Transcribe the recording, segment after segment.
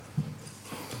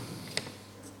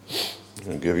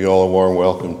I give you all a warm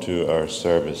welcome to our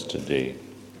service today.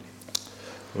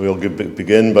 We'll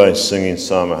begin by singing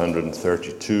Psalm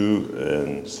 132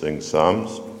 in Sing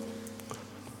Psalms.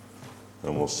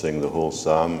 And we'll sing the whole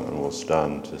psalm and we'll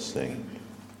stand to sing.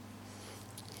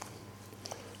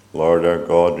 Lord our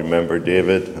God, remember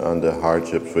David and the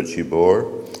hardships which he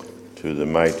bore. To the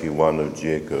mighty one of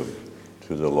Jacob,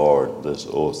 to the Lord, this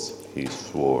oath he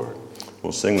swore.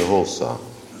 We'll sing the whole psalm.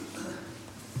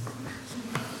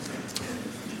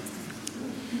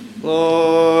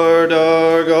 Lord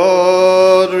our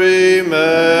God, remember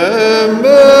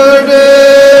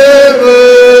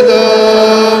David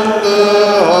and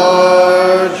the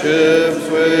hardships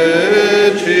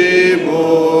which he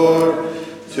bore.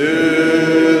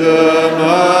 To the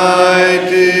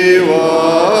mighty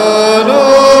one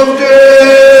of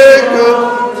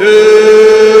Jacob, to the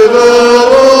Lord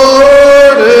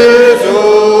his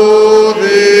oath he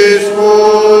swore.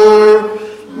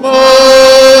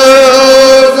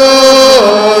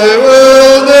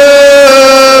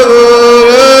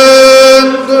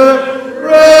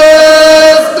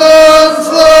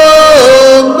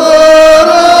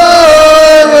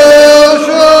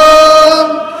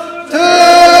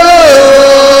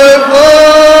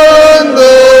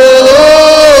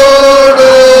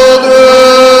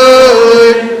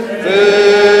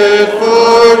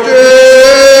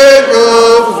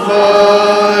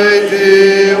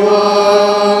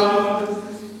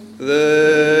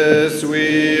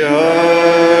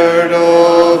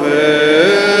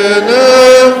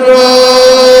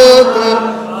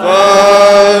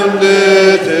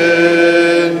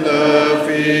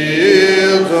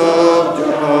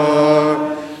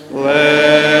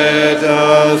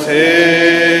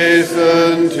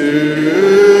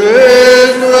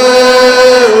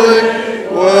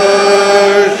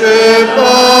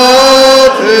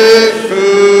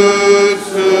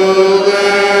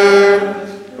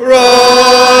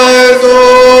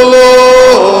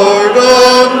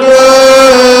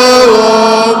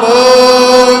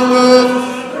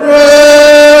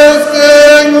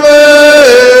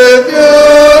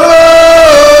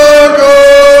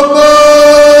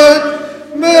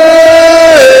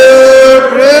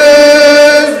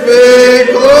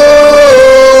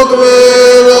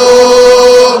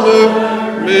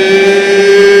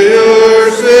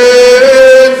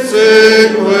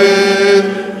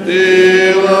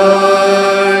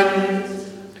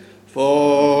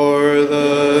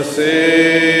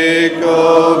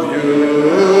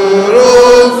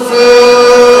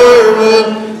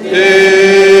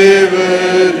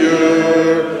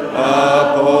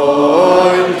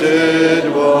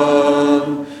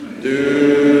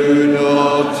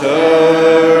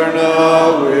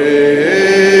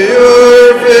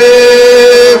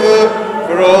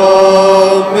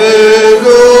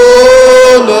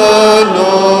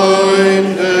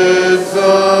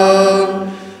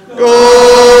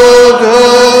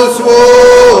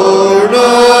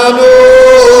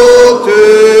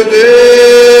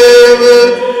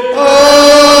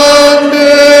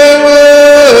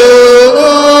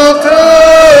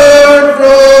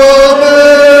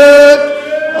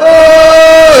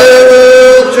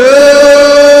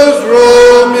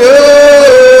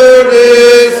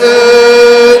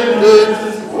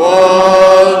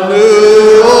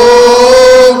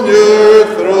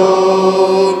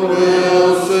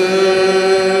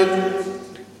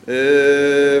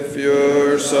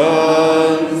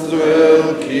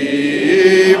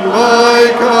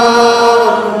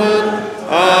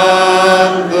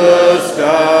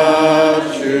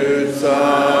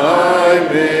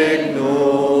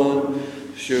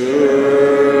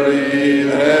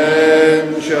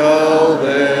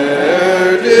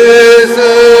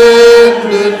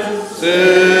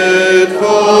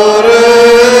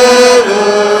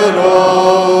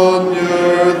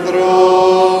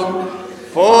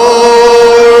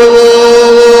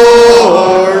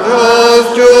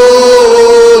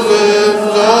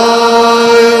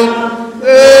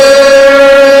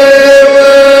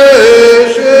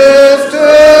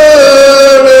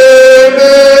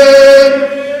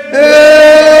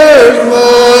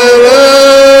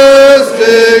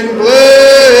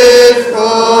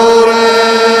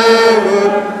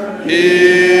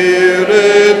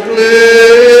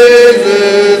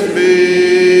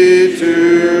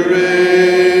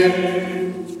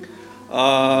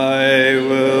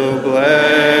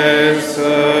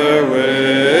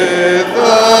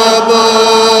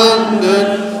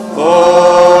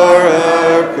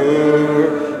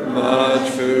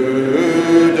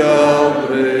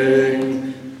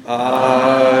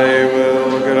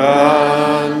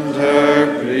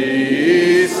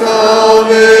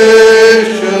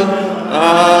 salvation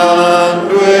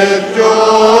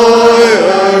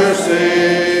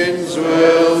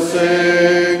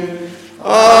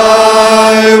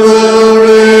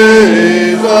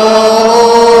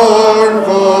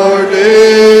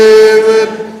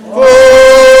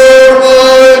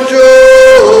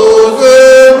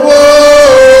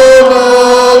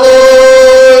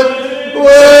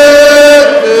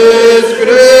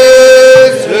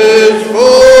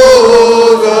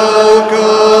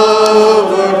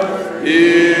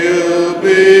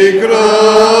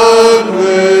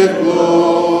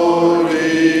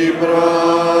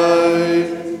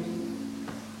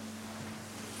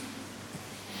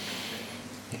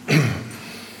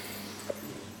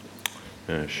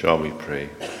Shall we pray?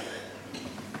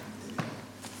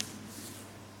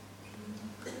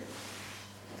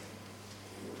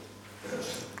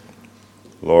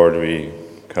 Lord, we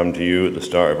come to you at the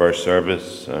start of our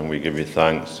service, and we give you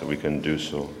thanks that we can do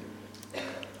so.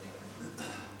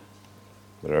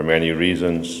 There are many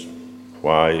reasons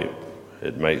why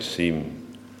it might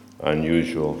seem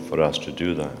unusual for us to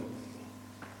do that.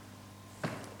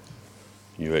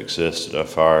 You exist at a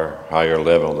far higher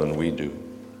level than we do.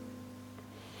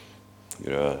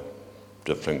 You're a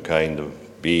different kind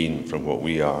of being from what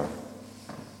we are.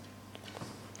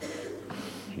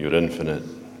 You're infinite.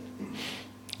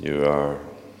 You are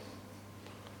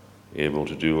able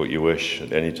to do what you wish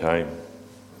at any time.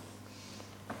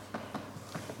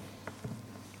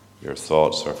 Your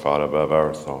thoughts are far above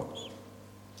our thoughts.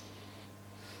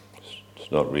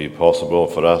 It's not really possible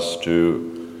for us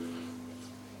to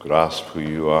grasp who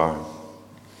you are.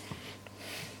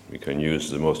 We can use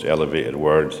the most elevated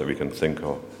words that we can think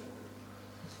of,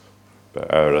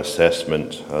 but our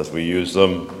assessment as we use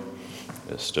them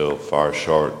is still far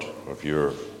short of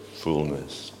your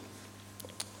fullness.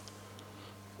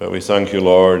 But we thank you,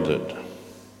 Lord,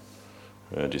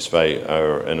 that despite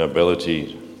our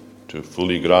inability to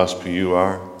fully grasp who you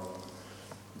are,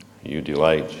 you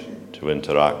delight to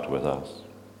interact with us.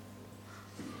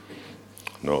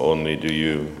 Not only do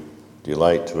you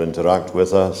delight to interact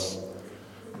with us,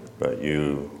 but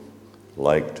you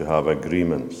like to have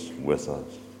agreements with us.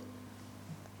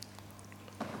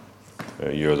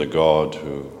 You're the God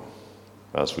who,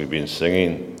 as we've been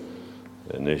singing,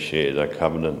 initiated a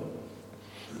covenant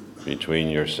between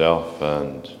yourself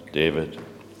and David,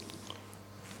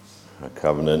 a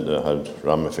covenant that had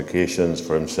ramifications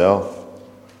for himself,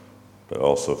 but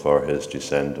also for his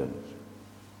descendants,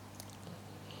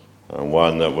 and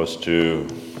one that was to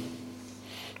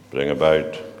bring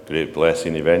about great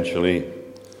blessing eventually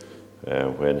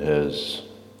when his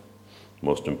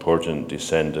most important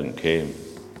descendant came,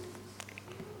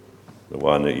 the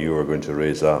one that you were going to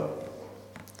raise up.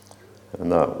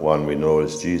 And that one we know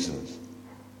is Jesus.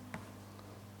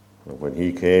 And when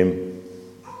he came,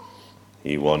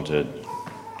 he wanted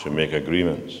to make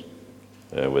agreements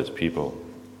with people.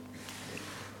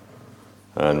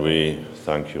 And we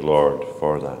thank you, Lord,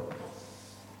 for that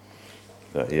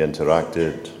he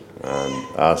interacted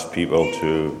and asked people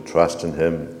to trust in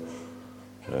him,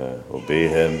 obey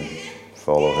him,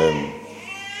 follow him,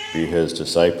 be his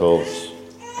disciples,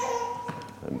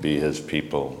 and be his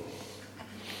people.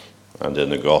 And in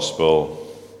the gospel,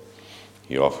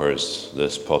 he offers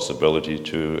this possibility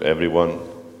to everyone.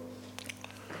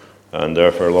 And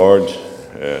therefore, Lord,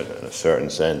 in a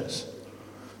certain sense,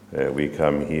 we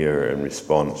come here in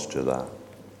response to that.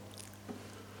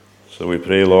 So we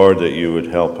pray, Lord, that you would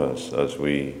help us as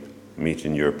we meet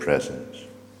in your presence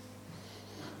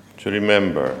to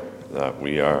remember that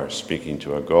we are speaking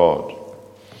to a God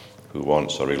who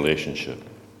wants a relationship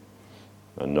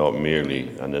and not merely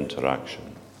an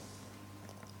interaction.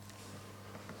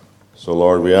 So,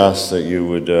 Lord, we ask that you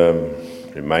would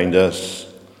remind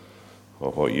us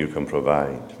of what you can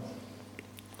provide,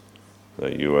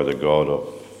 that you are the God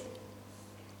of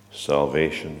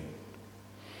salvation,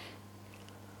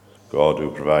 God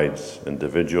who provides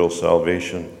individual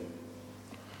salvation,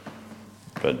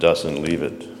 but doesn't leave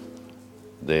it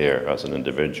there as an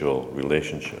individual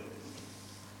relationship,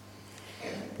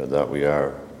 but that we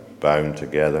are bound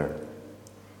together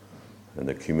in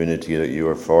the community that you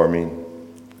are forming,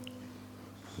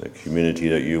 the community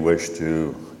that you wish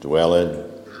to dwell in,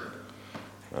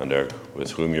 and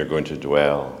with whom you're going to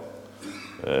dwell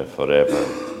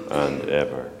forever and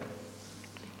ever.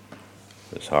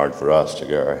 It's hard for us to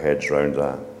get our heads around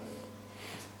that.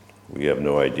 We have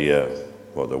no idea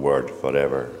what the word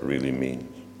forever really means.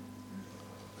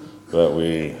 But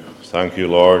we thank you,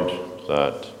 Lord,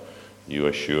 that you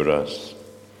assure us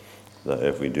that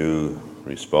if we do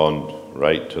respond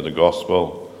right to the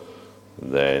gospel,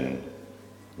 then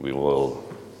we will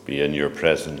be in your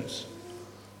presence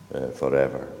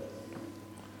forever.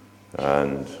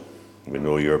 And we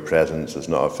know your presence is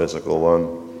not a physical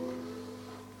one.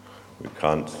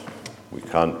 We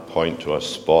can't point to a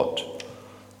spot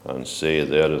and say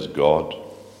there is God.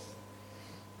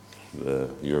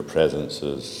 Your presence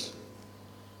is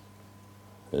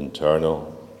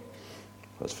internal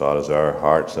as far as our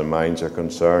hearts and minds are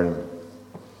concerned.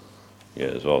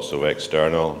 It is also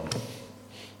external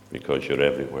because you're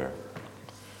everywhere.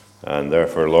 And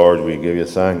therefore, Lord, we give you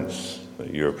thanks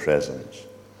that your presence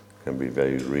can be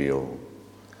very real.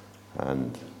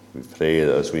 And we pray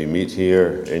that as we meet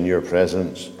here in your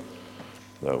presence,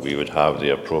 that we would have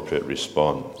the appropriate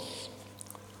response.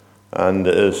 And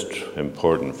it is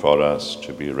important for us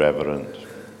to be reverent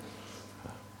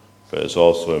but it's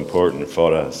also important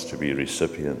for us to be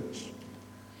recipients,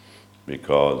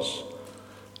 because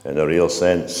in a real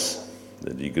sense,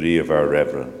 the degree of our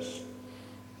reverence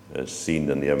is seen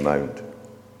in the amount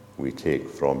we take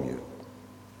from you.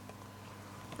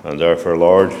 And therefore,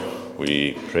 Lord,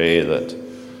 we pray that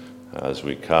as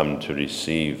we come to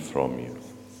receive from you,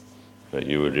 that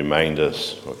you would remind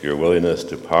us of your willingness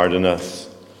to pardon us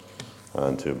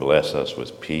and to bless us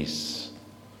with peace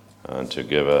and to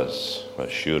give us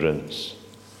assurance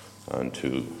and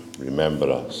to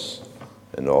remember us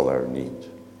in all our need.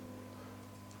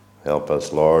 Help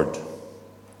us, Lord,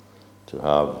 to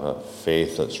have a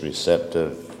faith that's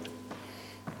receptive,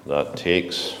 that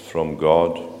takes from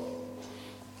God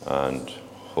and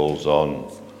holds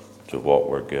on to what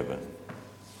we're given.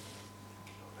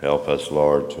 Help us,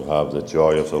 Lord, to have the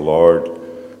joy of the Lord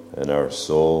in our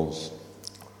souls,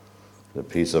 the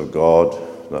peace of God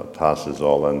that passes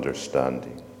all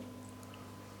understanding.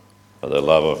 That the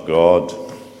love of God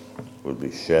would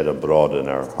be shed abroad in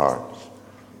our hearts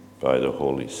by the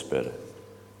Holy Spirit.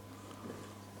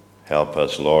 Help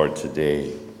us, Lord,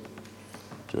 today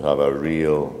to have a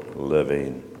real,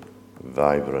 living,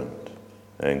 vibrant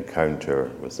encounter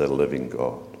with the living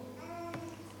God.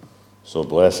 So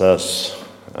bless us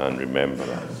and remember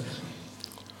us.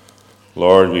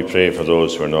 Lord, we pray for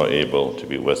those who are not able to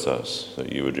be with us,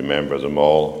 that you would remember them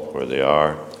all where they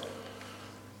are.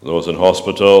 Those in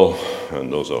hospital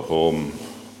and those at home,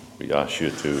 we ask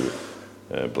you to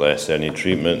bless any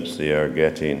treatments they are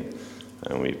getting,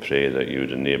 and we pray that you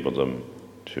would enable them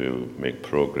to make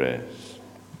progress.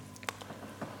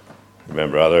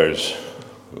 Remember others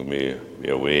who may be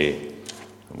away,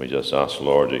 and we just ask,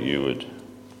 Lord, that you would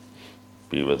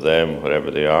be with them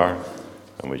wherever they are,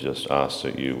 and we just ask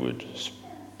that you would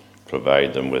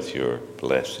provide them with your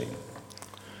blessing.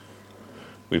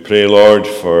 We pray, Lord,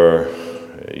 for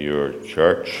your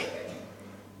church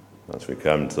as we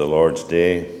come to the Lord's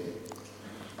Day,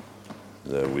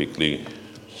 the weekly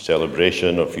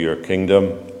celebration of your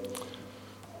kingdom.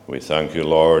 We thank you,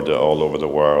 Lord, that all over the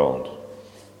world,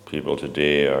 people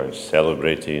today are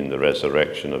celebrating the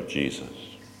resurrection of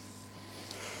Jesus.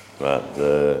 That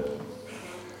the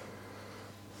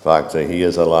fact that he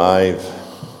is alive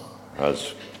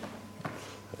has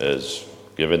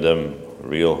given them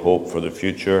real hope for the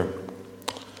future,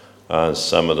 as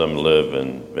some of them live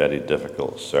in very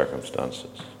difficult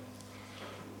circumstances.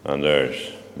 And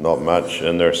there's not much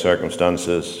in their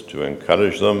circumstances to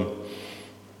encourage them,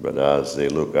 but as they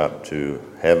look up to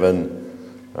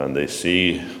heaven and they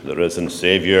see the risen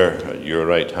Savior at your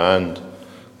right hand,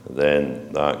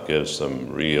 then that gives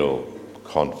them real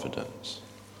confidence.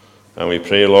 And we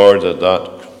pray, Lord, that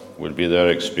that would be their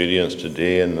experience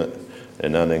today in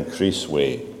an increased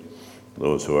way.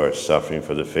 Those who are suffering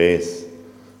for the faith,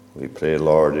 we pray,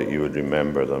 Lord, that you would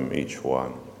remember them, each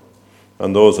one.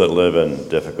 And those that live in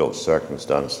difficult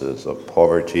circumstances of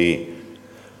poverty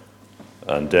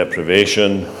and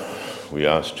deprivation, we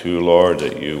ask too, Lord,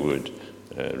 that you would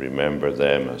remember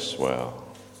them as well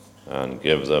and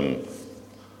give them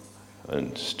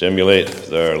and stimulate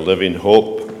their living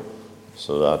hope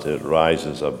so that it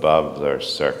rises above their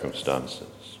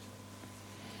circumstances.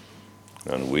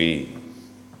 And we,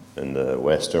 in the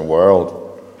Western world,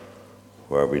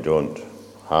 where we don't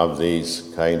have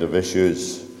these kind of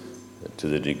issues to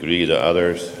the degree that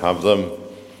others have them,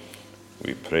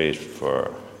 we pray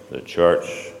for the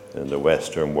church in the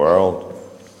Western world,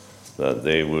 that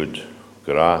they would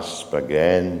grasp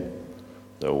again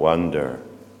the wonder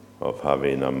of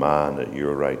having a man at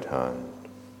your right hand,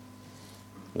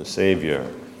 the Savior,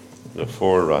 the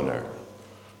forerunner,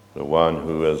 the one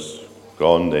who has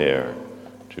gone there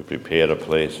to prepare a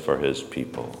place for his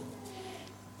people.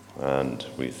 And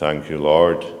we thank you,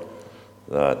 Lord,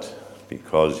 that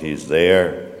because he's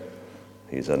there,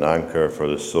 he's an anchor for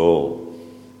the soul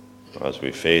as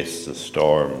we face the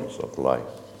storms of life.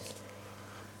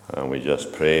 And we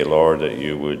just pray, Lord, that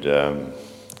you would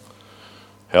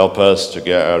help us to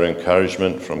get our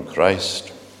encouragement from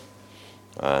Christ,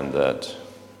 and that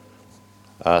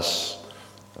us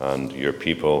and your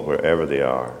people, wherever they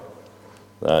are,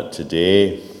 that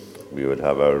today we would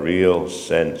have a real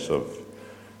sense of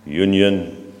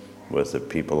union with the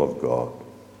people of God,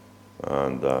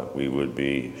 and that we would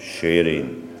be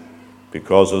sharing,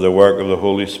 because of the work of the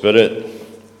Holy Spirit,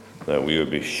 that we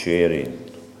would be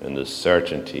sharing in the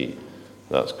certainty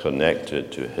that's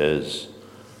connected to his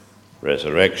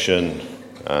resurrection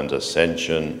and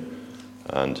ascension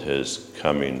and his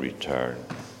coming return.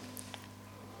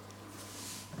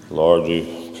 Lord,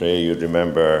 we pray you'd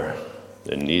remember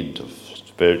the need of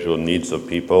spiritual needs of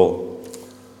people.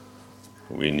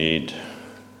 We need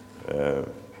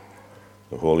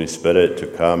the Holy Spirit to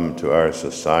come to our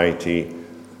society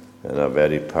in a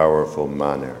very powerful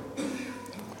manner.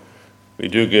 We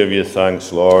do give you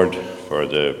thanks, Lord, for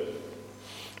the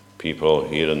people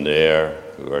here and there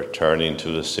who are turning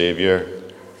to the Saviour.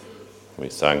 We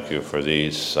thank you for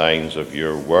these signs of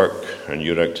your work and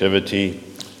your activity,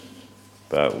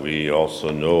 but we also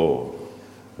know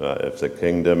that if the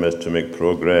kingdom is to make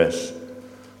progress,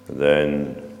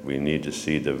 then we need to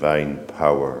see divine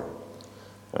power.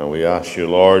 And we ask you,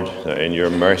 Lord, that in your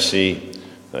mercy,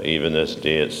 that even this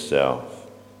day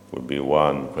itself would be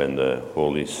one when the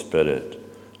Holy Spirit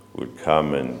would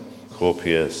come in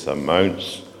copious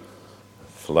amounts,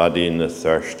 flooding the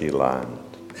thirsty land.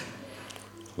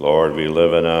 Lord, we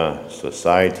live in a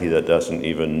society that doesn't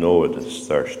even know it is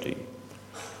thirsty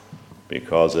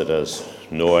because it has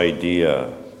no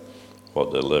idea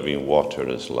what the living water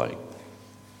is like.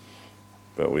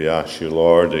 But we ask you,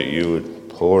 Lord, that you would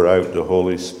pour out the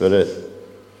Holy Spirit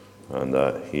and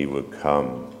that he would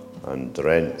come and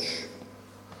drench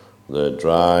the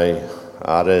dry,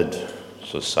 arid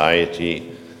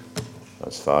society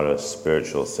as far as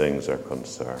spiritual things are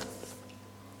concerned.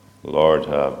 Lord,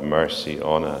 have mercy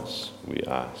on us, we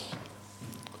ask.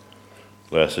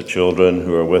 Bless the children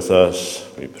who are with us.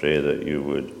 We pray that you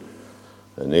would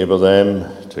enable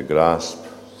them to grasp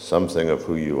something of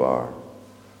who you are,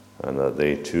 and that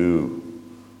they too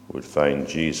would find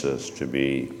Jesus to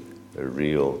be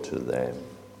real to them.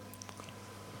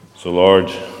 So,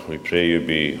 Lord, we pray you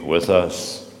be with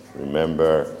us.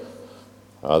 Remember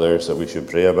others that we should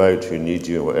pray about who need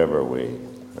you in whatever way.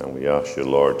 And we ask you,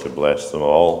 Lord, to bless them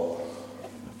all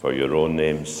for your own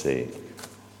name's sake.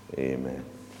 Amen.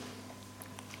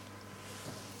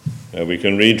 Now we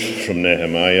can read from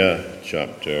Nehemiah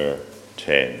chapter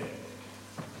 10.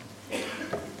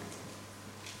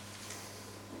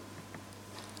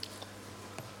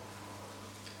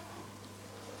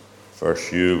 First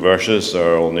few verses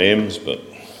are all names, but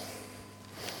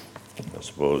I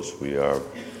suppose we are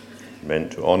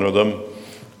meant to honor them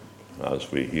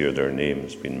as we hear their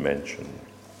names being mentioned.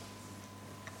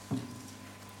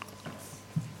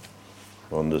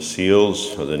 On the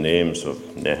seals are the names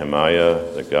of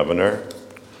Nehemiah the governor,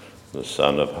 the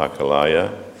son of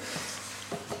Hakaliah,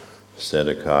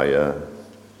 Zedekiah,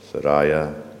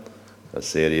 Seraiah,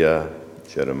 Asariah,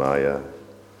 Jeremiah,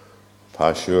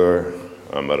 Pashur,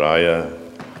 Amariah,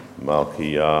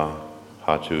 Malchiah,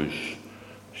 Hattush,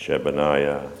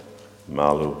 Shebaniah,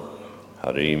 Maluch,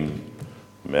 Harim,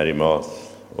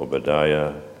 Merimoth,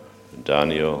 Obadiah,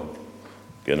 Daniel,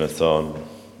 Ginnethon,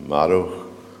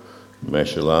 Maruch,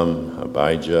 Meshullam,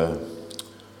 Abijah,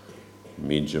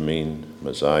 Mijamin,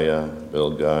 Messiah,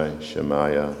 Bilgai,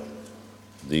 Shemaiah.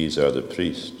 These are the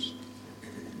priests.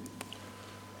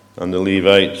 And the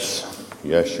Levites,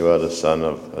 Yeshua the son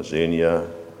of Azaniah,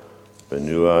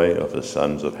 Benui of the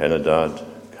sons of Henadad,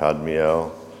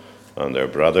 Kadmiel, and their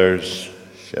brothers,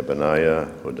 Shebaniah,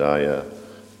 Hodiah,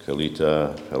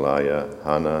 Kelita, Peliah,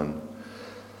 Hanan,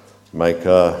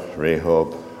 Micah,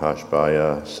 Rehob,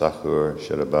 Hashbiah, Sakur,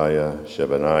 Sherebiah,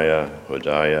 Shebaniah,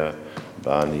 Hodiah,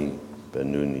 Bani,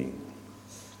 Benuni.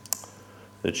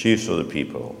 The chiefs of the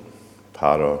people,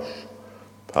 Parosh,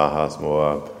 Pahath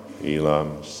Moab,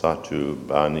 Elam, Satu,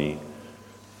 Bani,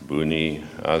 Buni,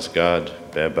 Asgad,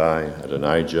 Bebai,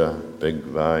 Adonijah,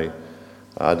 Bigvai,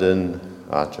 Adin,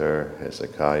 Ater,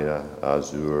 Hezekiah,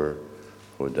 Azur,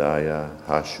 Hodiah,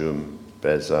 Hashum,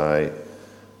 Bezai,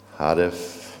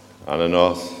 Hadif,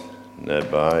 Ananoth,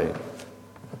 Nebai,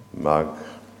 Mag,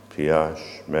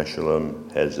 Piash, Meshullam,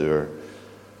 Hezur,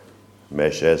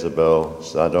 Meshezabel,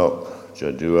 Zadok,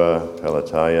 Jadua,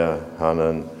 Pelatiah,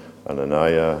 Hanan,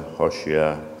 Ananiah,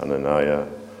 Hoshea,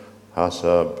 Ananiah,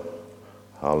 Hasab,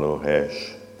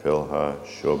 Halohesh, Pilha,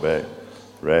 Shobek,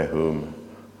 Rehum,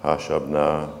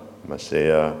 Hashabnah,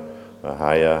 Maaseiah,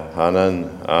 Ahiah,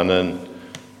 Hanan, Anan,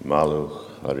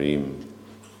 Maluch, Harim,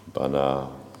 Bana.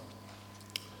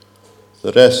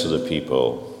 The rest of the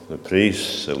people, the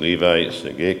priests, the Levites,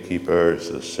 the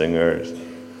gatekeepers, the singers,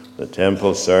 the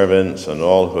temple servants, and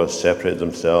all who have separated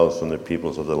themselves from the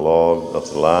peoples of the law, of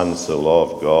the lands, the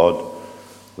law of God,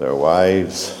 their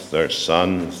wives, their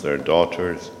sons, their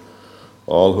daughters,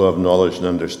 all who have knowledge and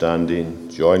understanding,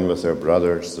 join with their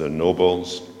brothers, the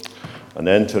nobles, and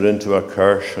enter into a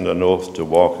curse and an oath to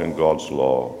walk in God's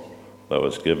law that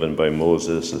was given by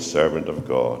Moses, the servant of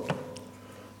God,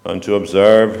 and to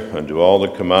observe and do all the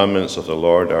commandments of the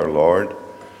Lord our Lord,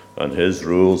 and his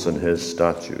rules and his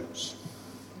statutes.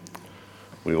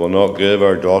 We will not give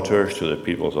our daughters to the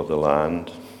peoples of the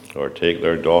land, or take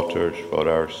their daughters for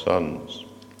our sons.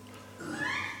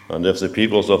 And if the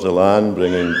peoples of the land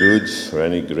bring in goods or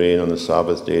any grain on the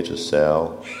Sabbath day to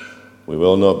sell, We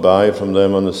will not buy from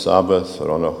them on the Sabbath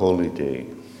or on a holy day.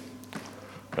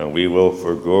 And we will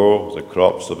forego the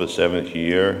crops of the 7th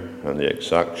year and the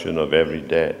exaction of every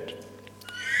debt.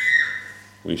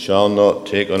 We shall not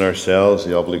take on ourselves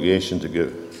the obligation to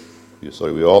give.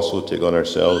 We also take on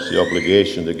ourselves the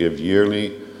obligation to give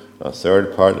yearly a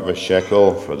third part of a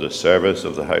shekel for the service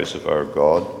of the house of our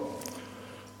God,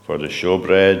 for the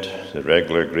showbread, the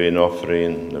regular grain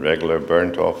offering, the regular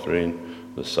burnt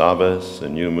offering, the Sabbaths, the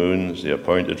new moons, the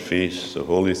appointed feasts, the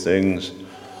holy things,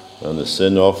 and the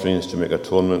sin offerings to make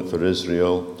atonement for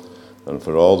Israel, and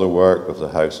for all the work of the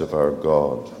house of our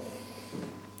God.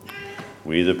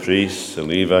 We, the priests, the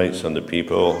Levites, and the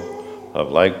people, have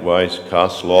likewise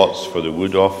cast lots for the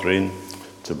wood offering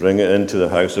to bring it into the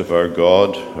house of our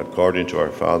God, according to our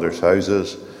fathers'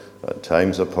 houses, at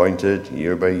times appointed,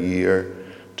 year by year,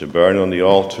 to burn on the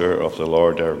altar of the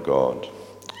Lord our God,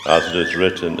 as it is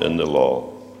written in the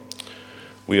law.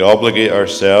 We obligate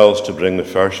ourselves to bring the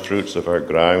first fruits of our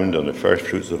ground and the first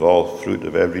fruits of all fruit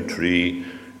of every tree,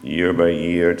 year by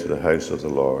year, to the house of the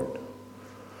Lord.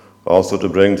 Also to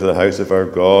bring to the house of our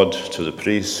God, to the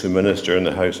priests who minister in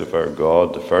the house of our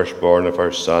God, the firstborn of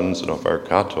our sons and of our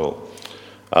cattle,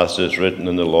 as is written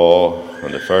in the law,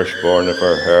 and the firstborn of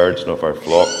our herds and of our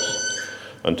flocks,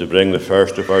 and to bring the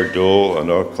first of our dough and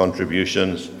our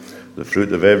contributions, the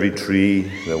fruit of every tree,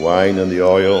 the wine and the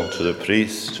oil, to the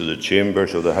priests, to the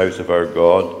chambers of the house of our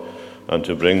God, and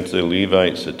to bring to the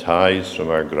Levites the tithes from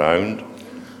our ground,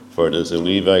 for it is the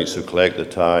Levites who collect the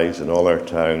tithes in all our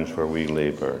towns where we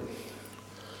labor.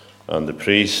 And the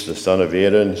priest, the son of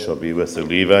Aaron, shall be with the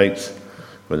Levites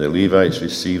when the Levites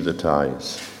receive the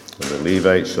tithes. And the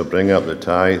Levites shall bring up the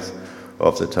tithe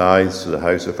of the tithes to the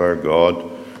house of our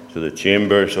God, to the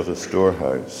chambers of the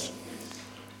storehouse.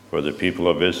 For the people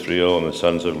of Israel and the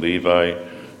sons of Levi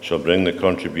shall bring the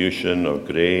contribution of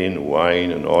grain,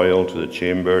 wine, and oil to the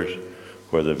chambers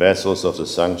where the vessels of the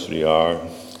sanctuary are,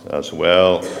 as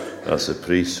well as the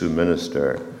priests who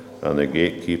minister, and the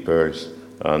gatekeepers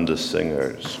and the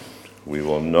singers. We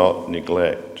will not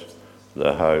neglect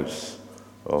the house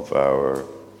of our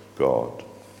God.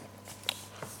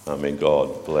 And may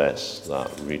God bless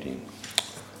that reading.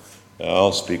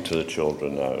 I'll speak to the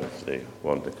children now if they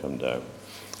want to come down.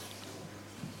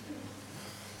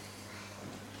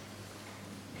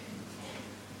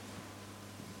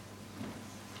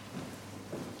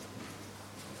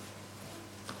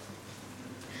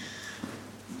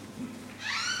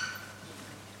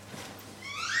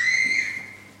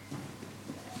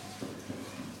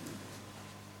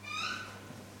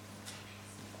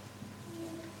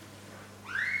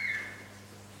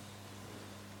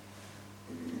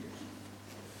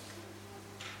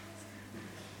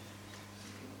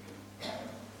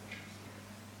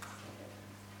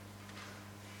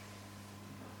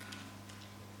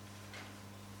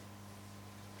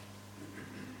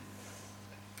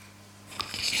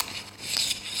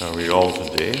 Are we all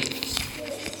today?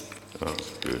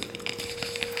 That's good.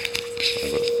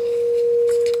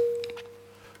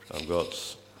 I've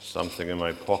got something in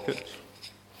my pocket.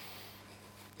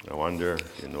 I wonder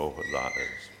if you know what that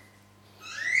is.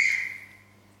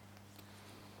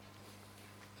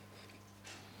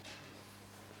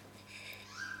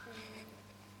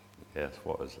 Yes,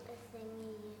 what is it? The thing you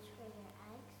use for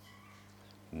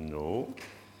your eggs? No.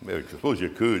 Well, I suppose you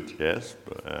could, yes,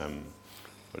 but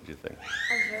what do you think? A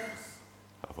verse.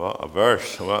 A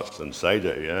verse. Well, that's inside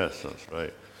it, yes, that's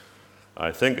right.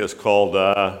 I think it's called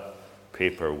a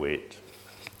paperweight.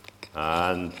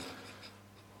 And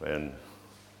when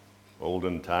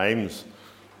olden times,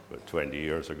 about 20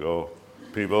 years ago,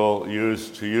 people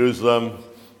used to use them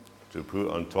to put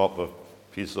on top of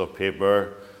pieces of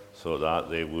paper so that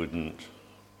they wouldn't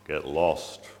get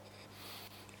lost.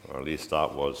 Or at least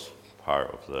that was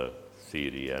part of the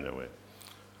theory anyway.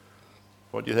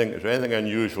 What do you think? Is there anything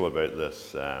unusual about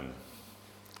this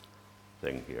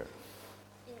thing here?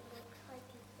 It looks like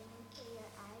a thing for your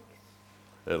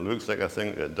eggs. It looks like a thing.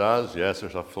 It does, yes.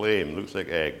 There's a flame. Looks like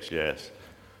eggs, yes.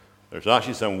 There's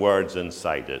actually some words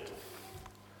inside it.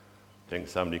 I think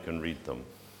somebody can read them.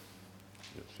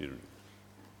 The fruit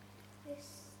of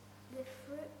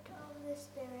the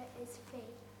Spirit is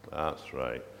faith. That's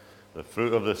right. The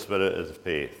fruit of the Spirit is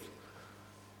faith.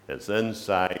 It's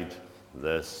inside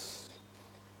this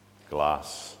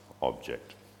glass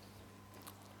object.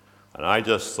 And I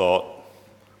just thought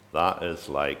that is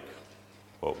like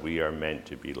what we are meant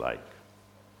to be like.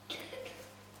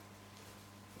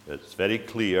 It's very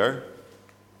clear.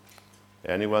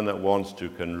 Anyone that wants to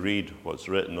can read what's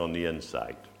written on the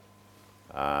inside.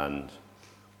 And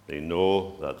they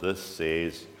know that this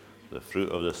says the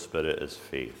fruit of the Spirit is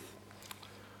faith.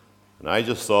 And I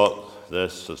just thought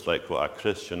this is like what a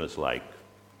Christian is like.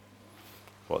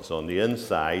 What's on the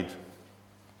inside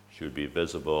should be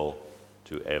visible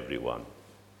to everyone.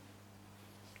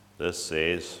 This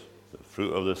says the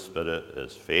fruit of the Spirit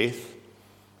is faith,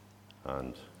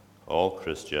 and all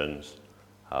Christians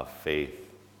have faith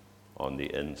on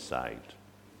the inside.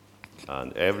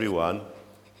 And everyone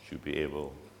should be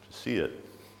able to see it.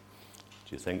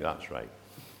 Do you think that's right?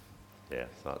 Yes,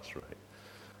 that's right.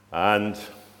 And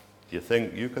do you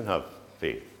think you can have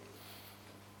faith?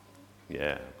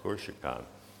 Yeah, of course you can.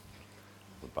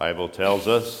 The Bible tells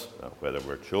us that whether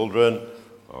we're children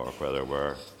or whether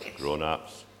we're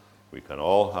grown-ups, we can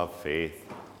all have faith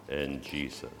in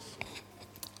Jesus.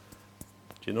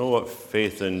 Do you know what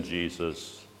faith in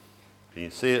Jesus, can you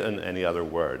say it in any other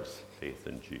words, faith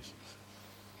in Jesus?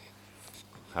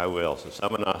 How else? If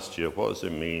someone asked you, what does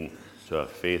it mean to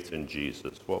have faith in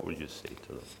Jesus, what would you say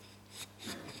to them?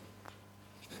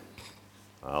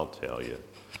 I'll tell you.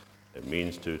 It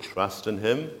means to trust in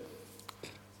him,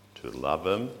 to love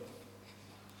him,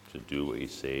 to do what he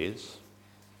says,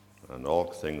 and all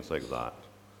things like that.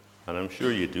 And I'm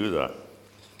sure you do that.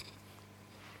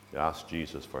 You ask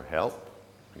Jesus for help.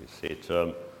 You say to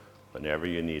him, whenever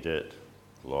you need it,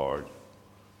 Lord,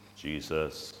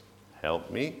 Jesus, help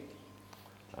me.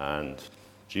 And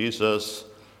Jesus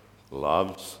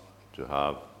loves to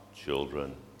have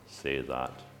children say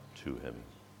that to him.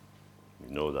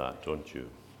 You know that, don't you?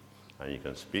 And you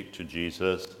can speak to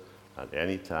Jesus at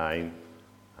any time,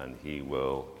 and he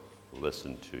will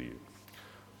listen to you.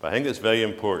 But I think it's very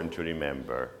important to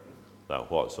remember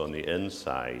that what's on the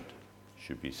inside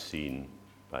should be seen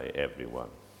by everyone.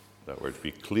 That we're to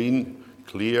be clean,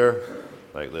 clear,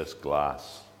 like this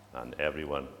glass, and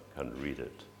everyone can read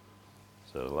it.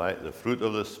 So like the fruit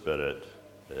of the Spirit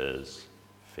is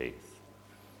faith.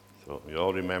 So you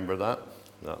all remember that?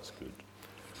 That's good.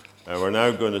 And we're now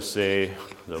going to say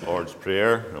the Lord's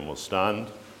Prayer, and we'll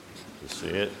stand to say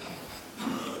it.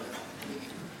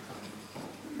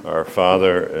 Our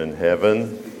Father in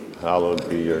heaven, hallowed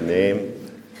be your name.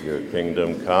 Your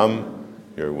kingdom come,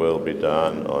 your will be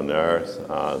done on earth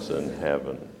as in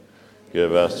heaven.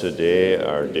 Give us today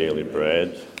our daily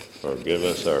bread. Forgive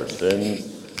us our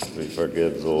sins. We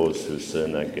forgive those who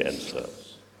sin against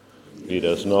us. Lead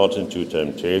us not into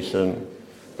temptation,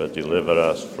 but deliver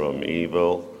us from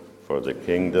evil. For the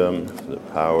kingdom, the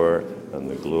power, and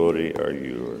the glory are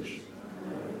yours.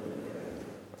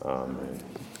 Amen.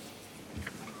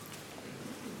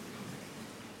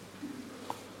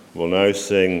 We'll now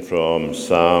sing from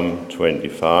Psalm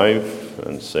 25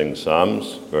 and sing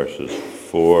Psalms verses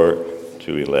 4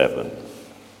 to 11.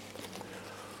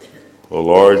 O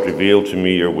Lord, reveal to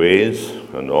me your ways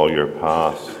and all your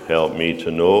paths. Help me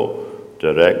to know.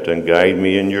 Direct and guide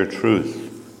me in your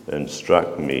truth.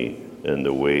 Instruct me in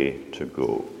the way to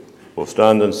go. We'll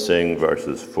stand and sing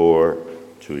verses 4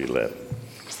 to 11.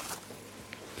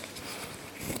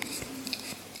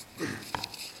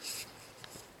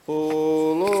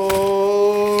 O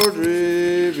Lord,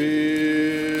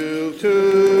 reveal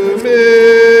to me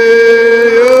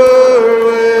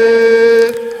your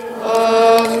ways,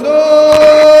 and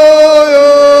all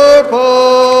your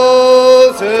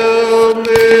paths help me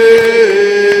to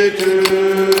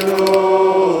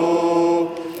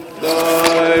know.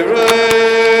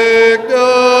 Direct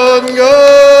and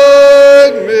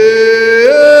guide me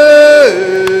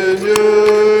in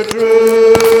your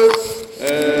truth.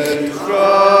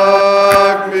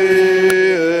 Instruct me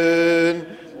in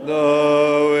the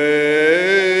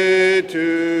way to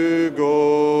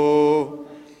go.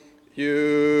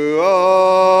 You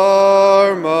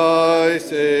are my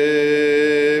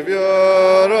Savior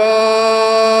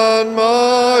and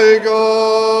my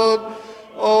God.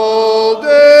 All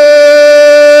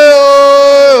day I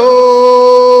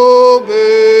hope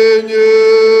in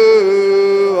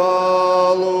you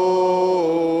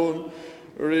alone.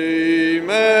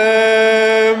 Remember,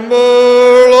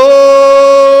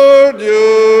 Lord,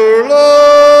 your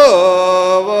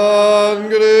love and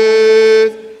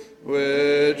grace,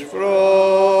 which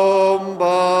from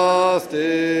past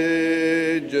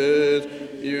ages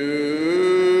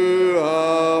you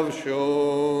have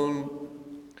shown.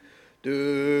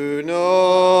 Do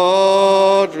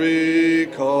not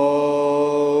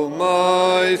recall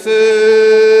my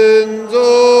sins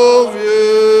of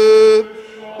youth,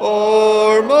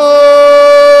 or my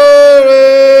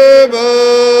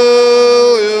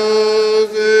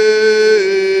rebellious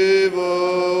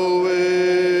evil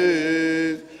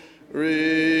ways.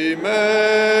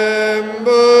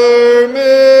 Remember me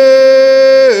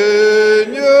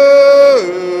in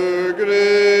your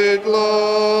great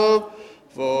love,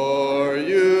 for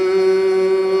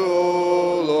you,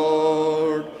 O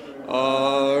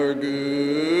are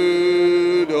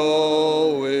good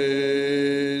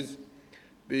always,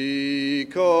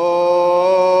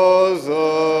 because the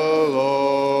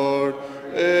Lord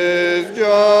is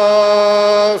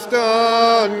just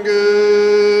and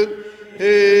good.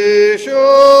 He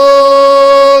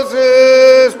shows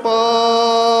his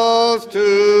path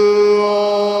to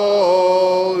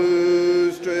all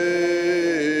who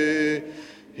stray.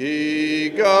 He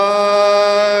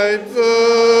guides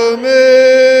the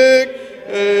meek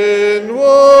in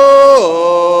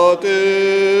what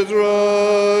is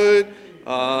right,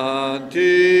 and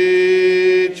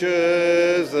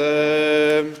teaches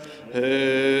them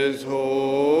his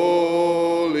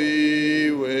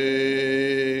holy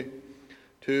way.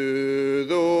 To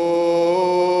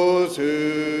those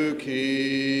who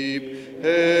keep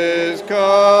his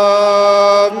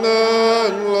covenant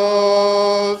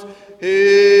laws,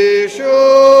 he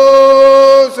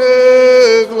shows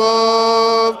his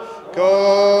love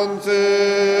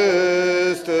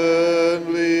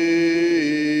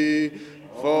consistently.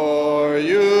 For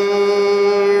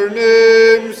your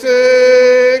name's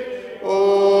sake,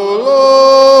 O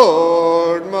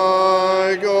Lord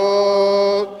my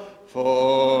God,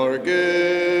 forgive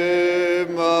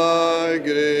my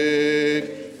great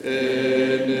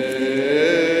iniquity.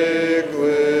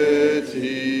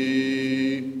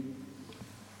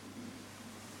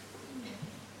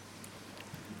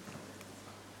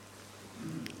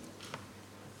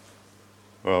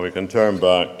 Well, we can turn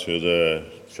back to the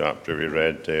chapter we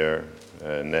read there,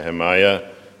 Nehemiah,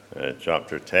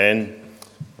 chapter 10,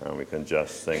 and we can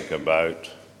just think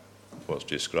about what's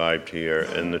described here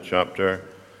in the chapter,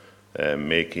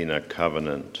 making a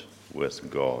covenant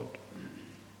with God.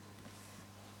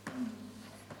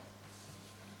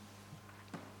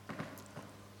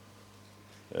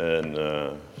 In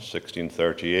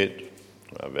 1638,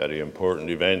 a very important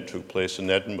event took place in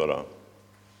Edinburgh.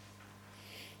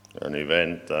 An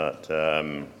event that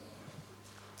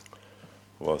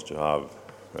was to have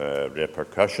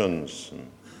repercussions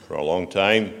for a long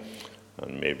time,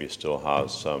 and maybe still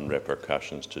has some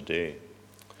repercussions today.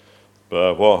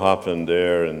 But what happened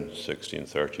there in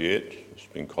 1638 has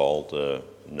been called the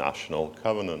National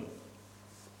Covenant.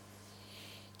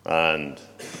 And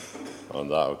on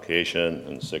that occasion,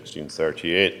 in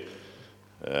 1638,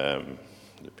 the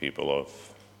people of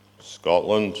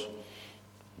Scotland,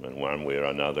 in one way or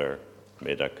another,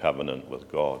 made a covenant with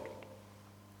God.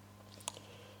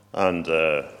 And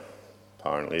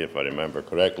apparently, if I remember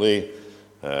correctly,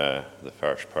 the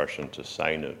first person to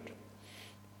sign it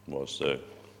was the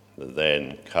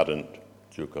then current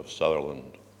Duke of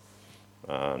Sutherland.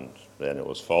 And then it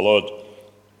was followed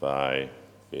by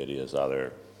various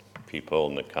other people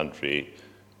in the country,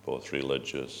 both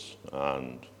religious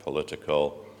and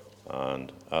political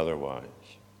and otherwise.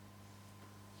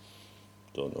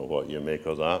 Don't know what you make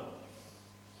of that.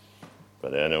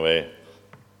 But anyway,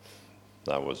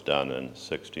 that was done in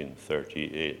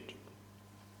 1638.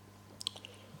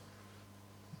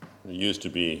 It used to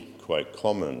be quite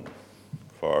common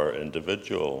for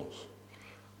individuals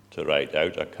to write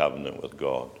out a covenant with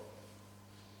God,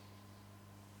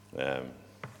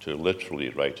 to literally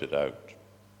write it out,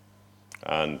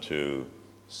 and to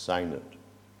sign it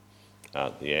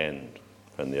at the end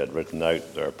when they had written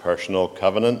out their personal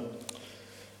covenant.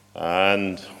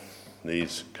 And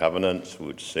these covenants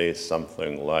would say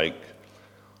something like,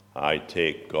 I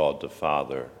take God the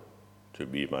Father to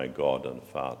be my God and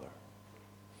Father.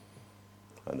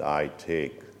 And I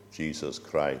take Jesus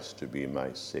Christ to be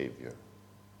my Savior.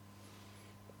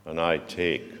 And I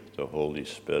take the Holy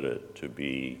Spirit to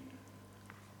be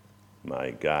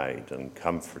my guide and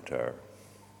comforter.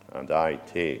 And I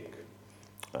take,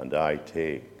 and I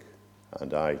take,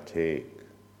 and I take,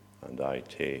 and I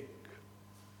take.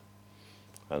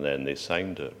 And then they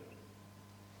signed it.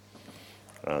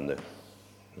 And if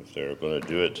they were going to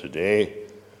do it today,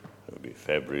 it would be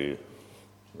February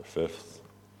the 5th,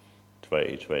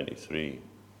 2023.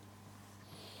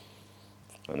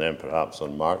 And then perhaps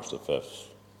on March the 5th,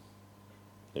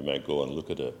 they might go and look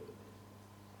at it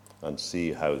and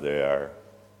see how they are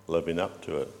living up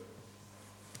to it.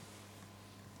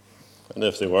 And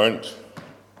if they weren't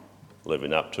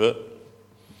living up to it,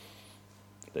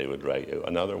 they would write out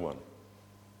another one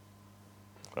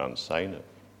and sign it.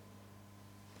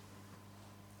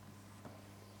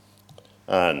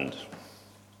 And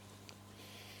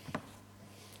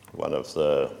one of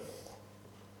the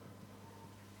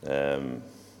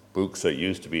books that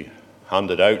used to be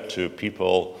handed out to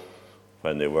people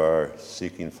when they were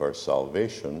seeking for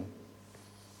salvation,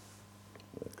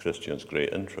 the Christian's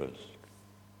Great Interest,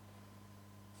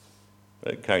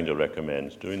 it kind of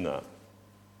recommends doing that.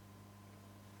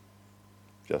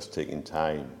 just taking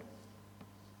time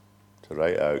to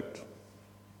write out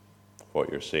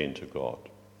what you're saying to God.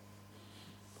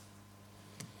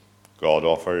 God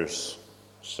offers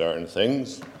certain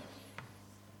things.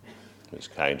 It's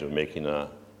kind of making an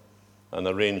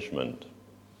arrangement,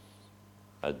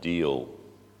 a deal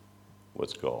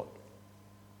with God.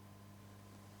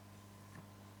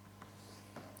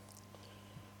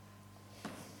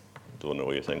 Don't know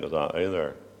what you think of that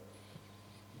either.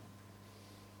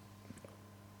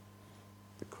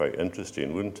 Be quite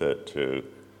interesting, wouldn't it, to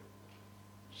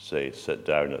say sit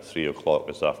down at 3 o'clock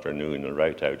this afternoon and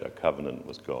write out a covenant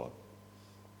with God.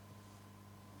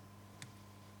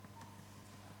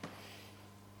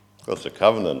 Because the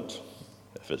covenant,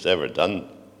 if it's ever done,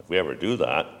 if we ever do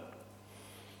that,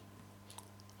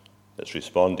 it's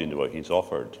responding to what he's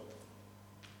offered.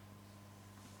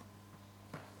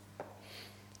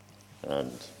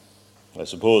 And I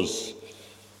suppose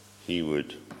he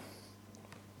would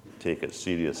take it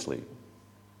seriously.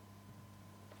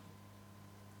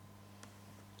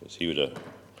 Because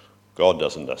God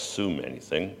doesn't assume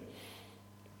anything,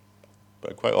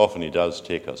 but quite often he does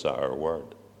take us at our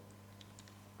word.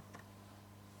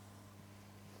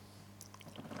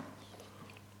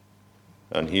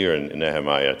 And here in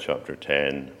Nehemiah chapter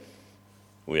 10,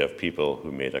 we have people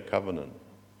who made a covenant.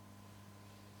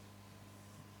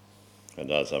 And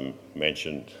as I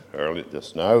mentioned earlier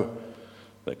just now,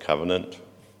 the covenant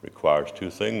requires two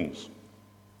things.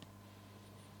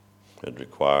 It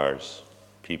requires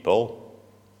people,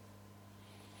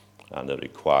 and it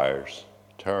requires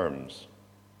terms.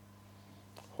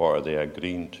 What are they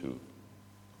agreeing to?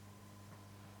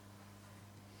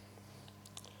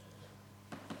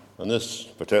 On this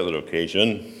particular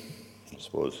occasion, I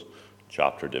suppose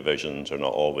chapter divisions are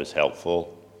not always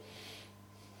helpful,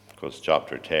 because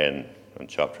chapter 10 and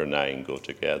chapter 9 go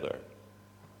together.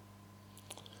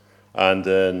 And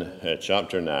in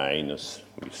chapter 9, as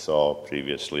we saw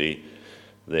previously,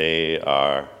 they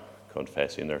are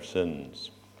confessing their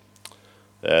sins.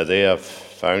 They have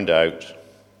found out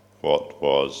what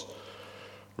was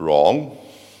wrong,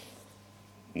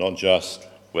 not just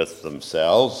with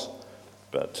themselves,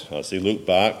 but as they look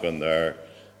back on their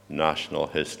national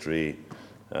history,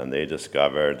 and they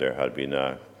discovered there had been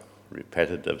a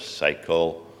repetitive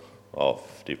cycle of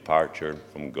departure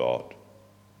from God.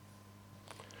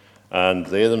 And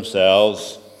they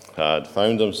themselves had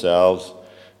found themselves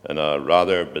in a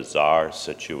rather bizarre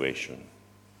situation.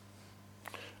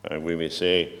 And we may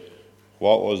say,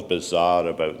 what was bizarre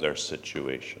about their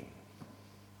situation?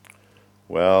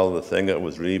 Well, the thing that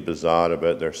was really bizarre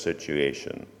about their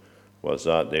situation was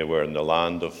that they were in the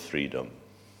land of freedom.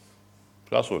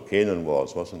 That's what Canaan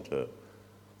was, wasn't it?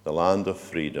 The land of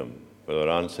freedom, where their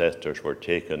ancestors were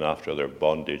taken after their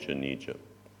bondage in Egypt.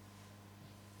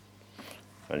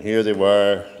 And here they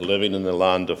were living in the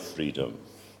land of freedom.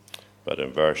 But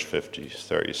in verse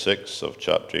 36 of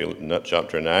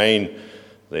chapter 9,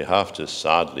 they have to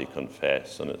sadly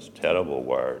confess, and it's terrible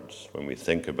words when we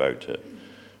think about it.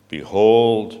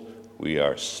 Behold, we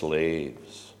are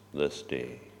slaves this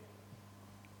day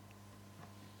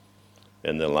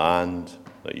in the land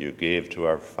that you gave to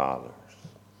our fathers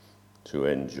to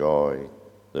enjoy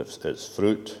its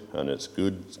fruit and its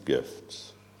good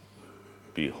gifts.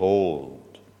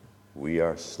 Behold, we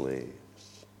are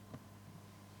slaves.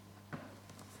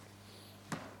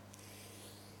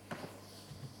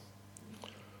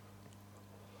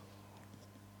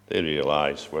 They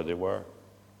realized where they were.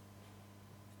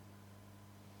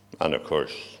 And of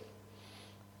course,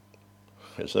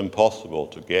 it's impossible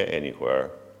to get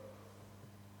anywhere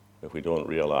if we don't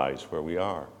realize where we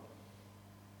are.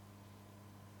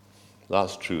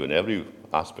 That's true in every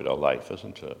aspect of life,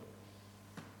 isn't it?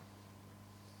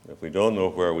 If we don't know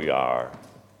where we are,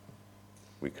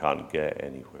 we can't get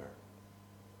anywhere.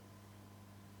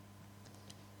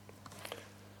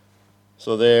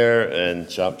 So there in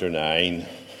chapter 9,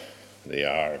 they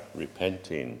are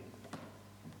repenting.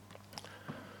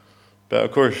 But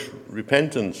of course,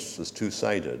 repentance is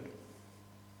two-sided.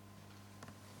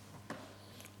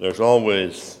 There's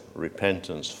always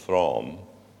repentance from,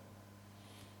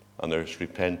 and there's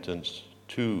repentance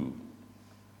to.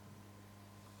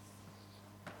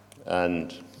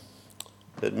 And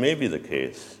it may be the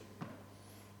case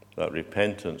that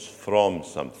repentance from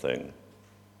something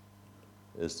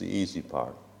is the easy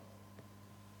part.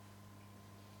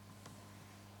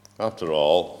 After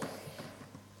all,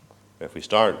 if we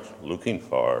start looking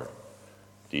for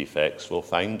defects, we'll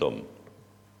find them.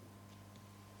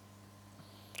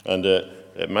 And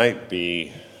it might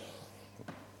be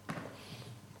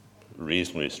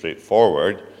reasonably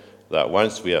straightforward that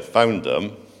once we have found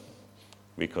them,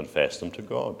 we confess them to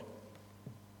God.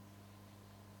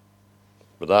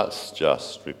 But that's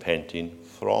just repenting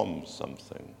from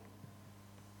something.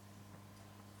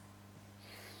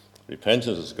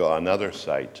 Repentance has got another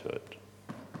side to it,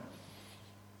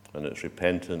 and it's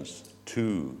repentance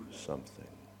to something.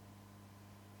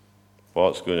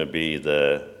 What's going to be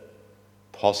the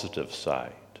positive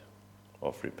side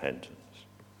of repentance?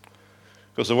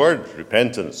 Because the word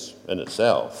repentance in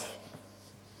itself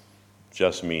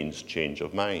just means change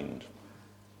of mind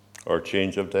or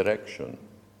change of direction.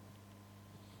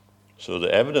 So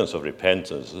the evidence of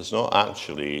repentance is not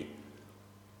actually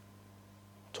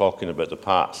talking about the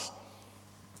past.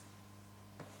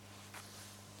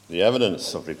 The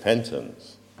evidence of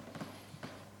repentance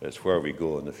is where we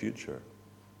go in the future.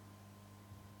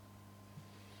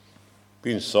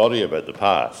 Being sorry about the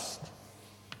past,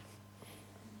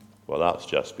 well, that's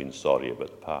just being sorry about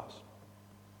the past.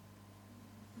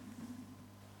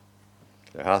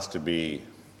 There has to be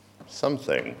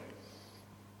something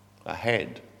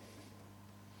ahead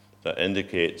that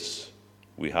indicates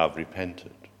we have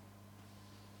repented.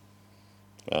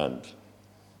 And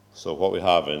so what we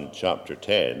have in chapter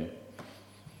 10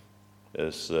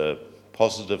 is the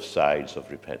positive sides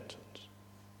of repentance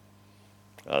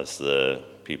as the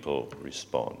people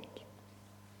respond.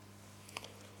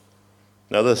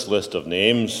 Now, this list of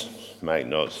names might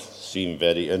not seem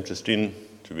very interesting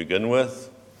to begin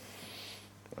with,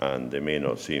 and they may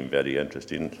not seem very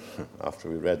interesting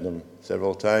after we read them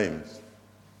several times.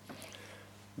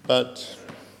 But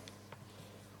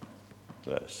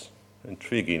this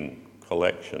intriguing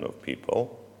collection of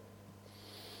people.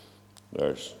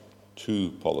 There's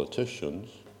 2 politicians.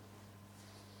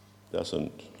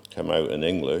 Doesn't come out in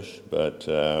English, but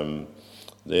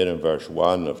there in verse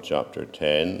 1 of chapter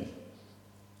 10,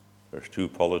 there's 2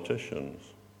 politicians,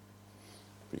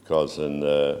 because in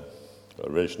the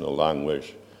original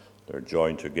language they're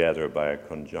joined together by a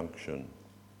conjunction,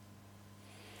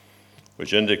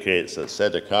 which indicates that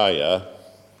Zedekiah,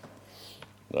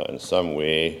 that in some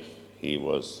way he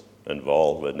was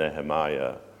involved with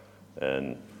Nehemiah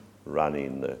in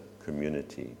running the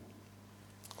community.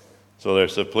 So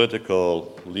there's the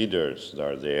political leaders that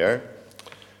are there,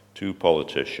 2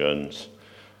 politicians,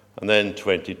 and then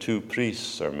 22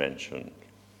 priests are mentioned,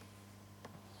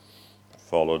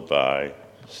 followed by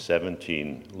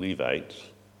 17 Levites,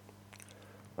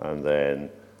 and then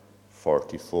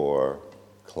 44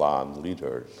 clan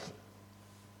leaders.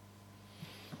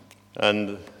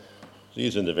 And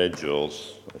these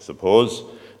individuals, I suppose,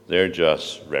 they're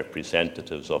just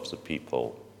representatives of the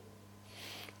people.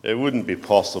 It wouldn't be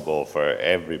possible for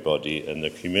everybody in the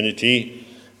community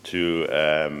to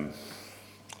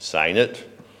sign it.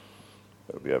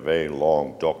 It would be a very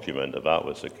long document if that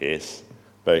was the case.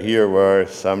 But here were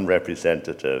some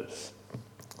representatives.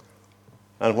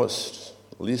 And what's,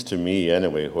 at least to me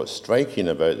anyway, what's striking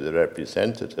about the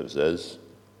representatives is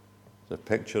the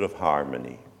picture of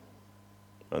harmony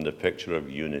and the picture of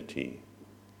unity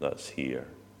that's here.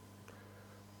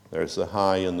 There's the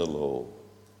high and the low.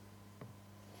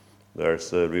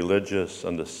 There's the religious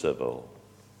and the civil.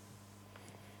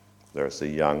 There's the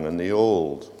young and the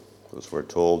old. As we're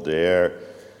told there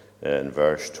in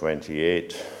verse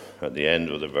 28, at the end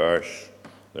of the verse,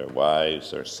 their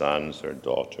wives, their sons, their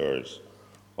daughters,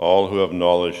 all who have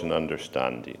knowledge and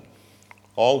understanding,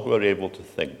 all who are able to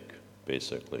think,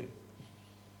 basically,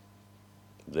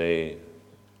 they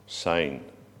sign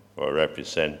or are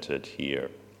represented here.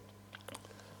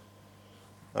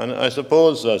 And I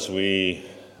suppose as we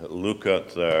look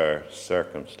at their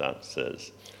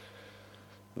circumstances,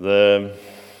 they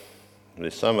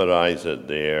summarize it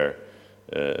there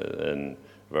in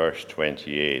verse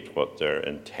 28, what their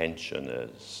intention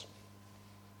is.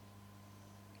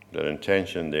 Their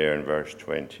intention there in verse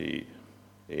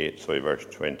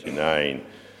 29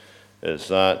 is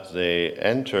that they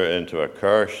enter into a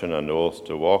curse and an oath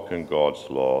to walk in God's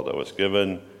law that was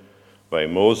given by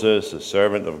Moses, the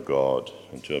servant of God,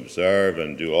 and to observe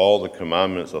and do all the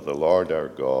commandments of the Lord our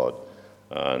God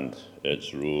and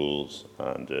its rules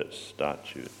and its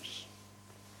statutes.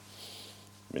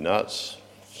 I mean, that's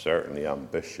certainly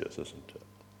ambitious, isn't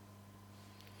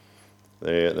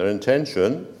it? Their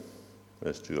intention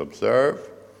is to observe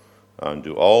and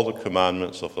do all the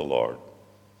commandments of the Lord.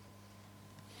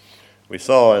 We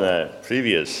saw in a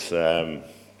previous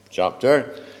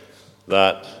chapter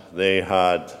that they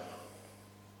had,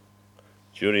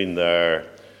 during their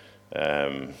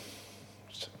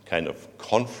kind of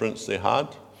conference they had,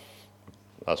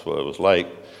 that's what it was like,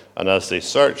 and as they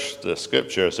searched the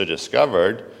scriptures, they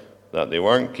discovered that they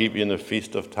weren't keeping the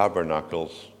Feast of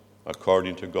Tabernacles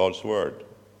according to God's word.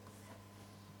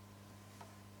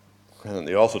 And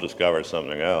they also discovered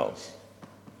something else.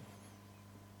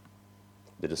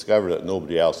 they discovered that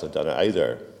nobody else had done it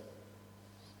either.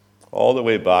 All the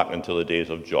way back until the days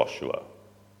of Joshua.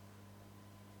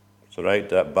 So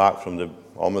back from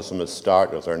almost from the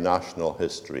start of their national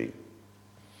history.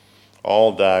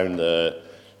 All down the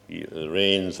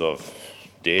reigns of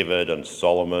David and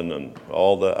Solomon and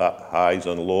all the highs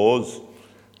and lows,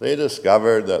 they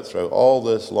discovered that throughout all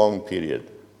this long period,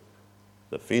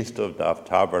 the Feast of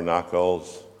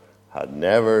Tabernacles had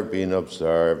never been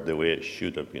observed the way it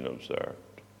should have been observed.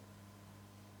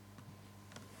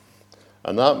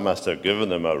 And that must have given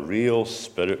them a real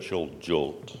spiritual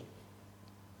jolt.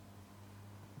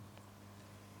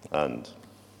 And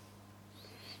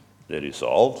they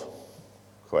resolved,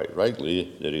 quite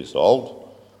rightly,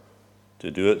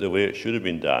 to do it the way it should have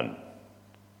been done.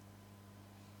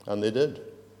 And they did.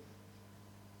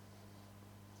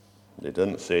 They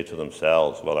didn't say to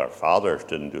themselves, well, our fathers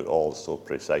didn't do it all so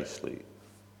precisely.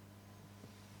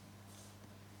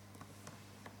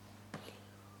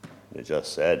 They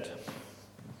just said,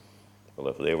 well,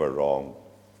 if they were wrong,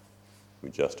 we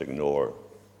just ignore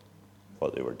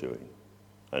what they were doing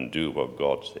and do what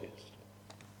God says.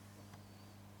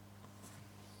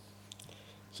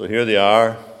 So here they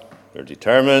are. They're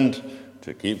determined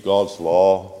to keep God's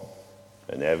law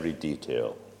in every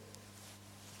detail,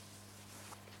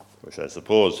 which I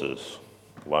suppose is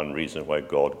one reason why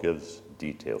God gives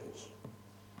details.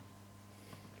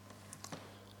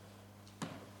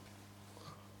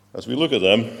 As we look at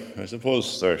them, I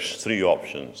suppose there's three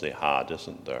options they had,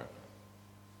 isn't there?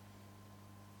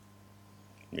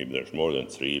 Maybe there's more than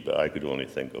three, but I could only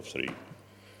think of three.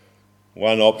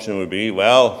 One option would be,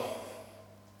 well,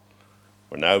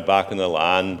 we're now back in the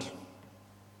land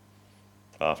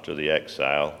after the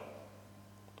exile.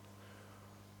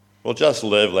 We'll just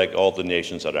live like all the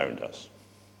nations around us.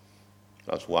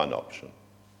 That's one option.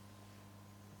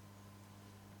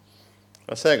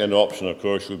 A second option, of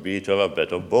course, would be to have a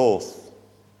bit of both.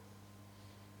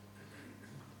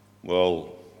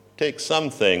 We'll take some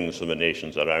things from the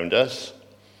nations around us,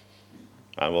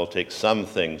 and we'll take some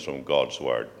things from God's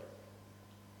Word.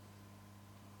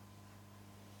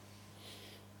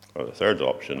 Or the third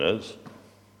option is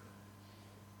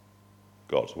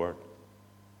God's Word.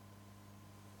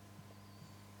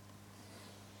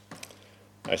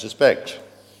 I suspect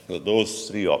that those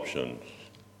three options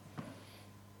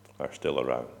are still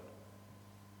around.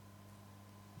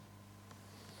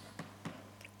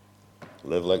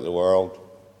 Live like the world,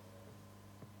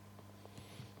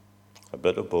 a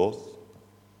bit of both,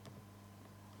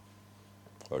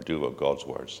 or do what God's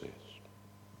Word says.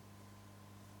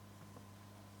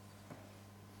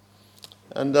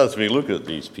 And as we look at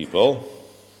these people,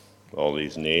 all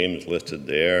these names listed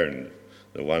there and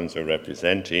the ones they're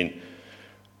representing,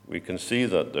 we can see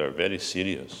that they're very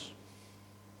serious.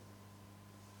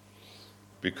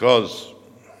 Because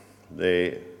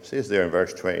it says there in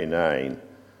verse 29,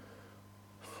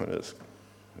 and it's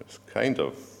kind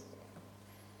of,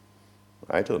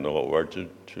 I don't know what word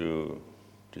to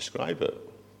describe it.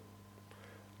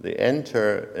 They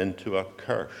enter into a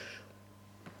curse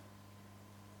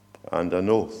and an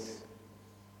oath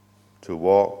to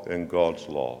walk in God's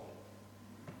law.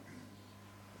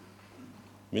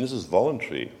 I mean, this is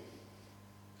voluntary.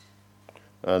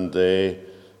 And they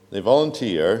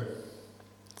volunteer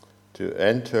to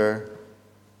enter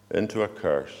into a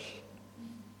curse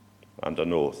and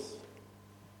an oath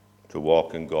to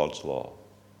walk in God's law.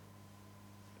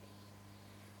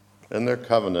 In their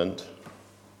covenant,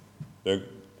 their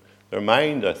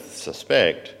mind, I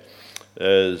suspect,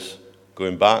 is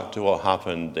going back to what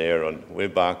happened there way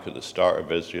back at the start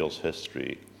of Israel's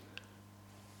history.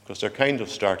 Because they're kind of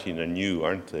starting anew,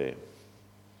 aren't they?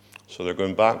 So they're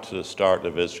going back to the start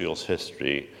of Israel's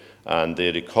history, and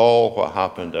they recall what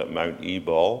happened at Mount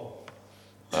Ebal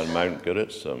and Mount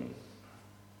Gerizim,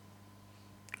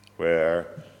 where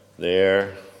they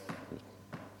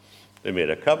made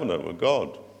a covenant with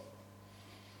God.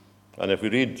 And if we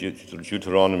read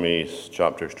Deuteronomy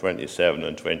chapters 27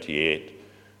 and 28,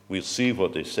 we'll see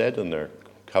what they said in their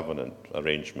covenant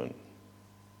arrangement.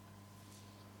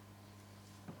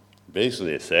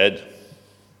 Basically, they said,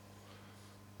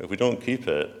 if we don't keep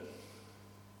it,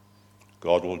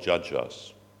 God will judge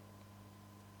us.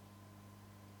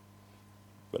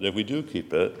 But if we do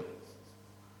keep it,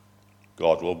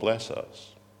 God will bless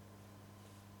us.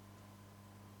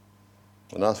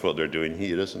 And that's what they're doing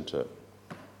here, isn't it?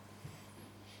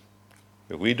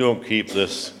 If we don't keep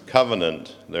this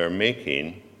covenant they're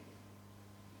making,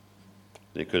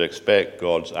 they could expect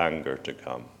God's anger to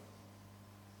come.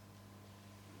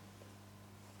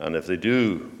 And if they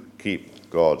do keep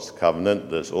God's covenant,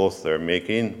 this oath they're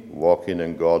making, walking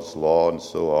in God's law and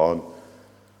so on,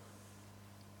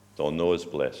 they'll know his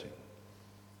blessing.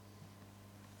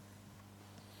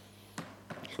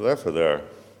 So therefore they're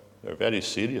very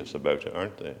serious about it,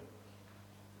 aren't they?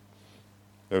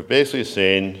 They're basically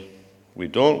saying, we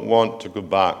don't want to go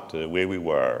back to the way we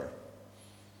were.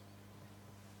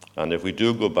 And if we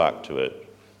do go back to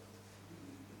it,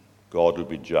 God will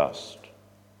be just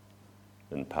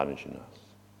in punishing us.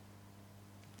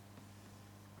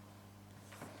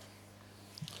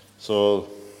 So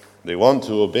they want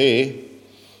to obey,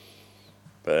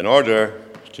 but in order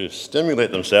to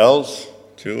stimulate themselves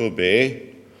to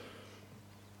obey,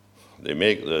 they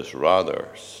make this rather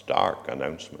stark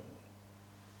announcement.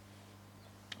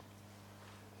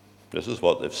 This is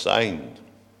what they've signed,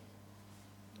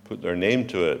 put their name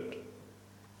to it,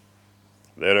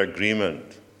 their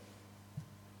agreement.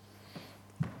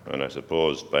 And I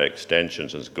suppose by extension,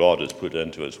 since God has put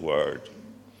into his word,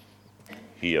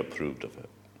 he approved of it.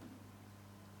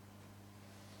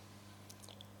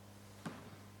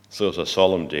 So it's a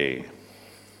solemn day,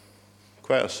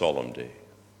 quite a solemn day,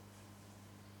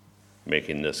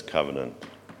 making this covenant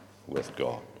with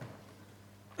God.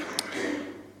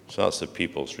 So that's the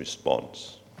people's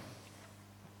response.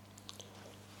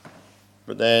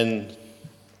 But then,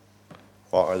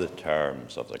 what are the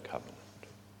terms of the covenant?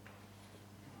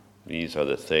 These are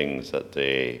the things that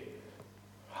they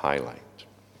highlight.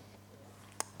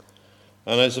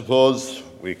 And I suppose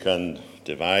we can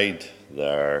divide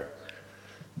their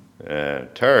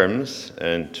terms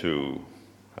into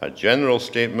a general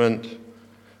statement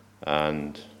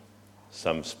and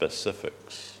some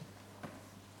specifics.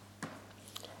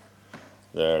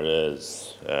 There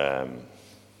is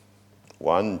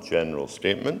one general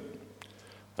statement,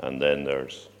 and then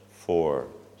there's 4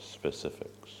 specifics.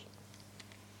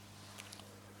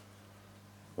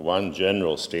 One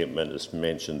general statement is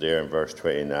mentioned there in verse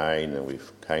 29, and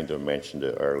we've kind of mentioned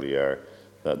it earlier,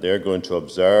 that they're going to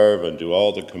observe and do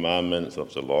all the commandments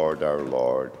of the Lord our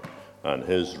Lord, and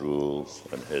his rules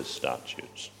and his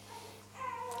statutes.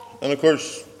 And of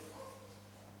course,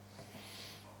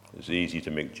 it's easy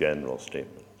to make general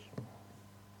statements.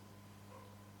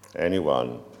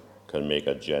 Anyone can make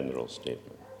a general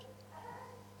statement.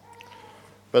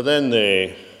 But then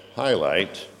they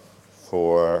highlight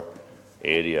 4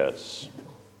 areas.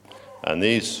 And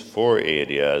these 4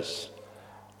 areas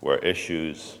were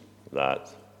issues that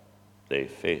they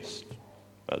faced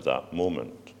at that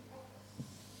moment.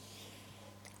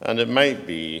 And it might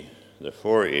be the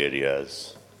 4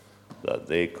 areas that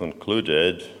they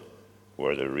concluded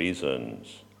were the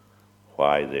reasons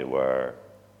why they were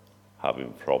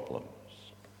having problems.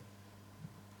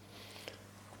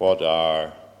 What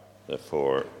are the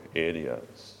 4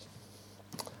 areas?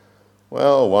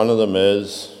 Well, one of them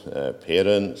is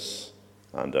parents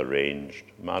and arranged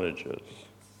marriages.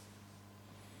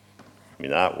 I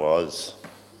mean, that was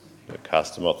the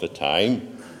custom of the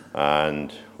time,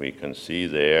 and we can see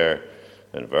there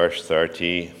in verse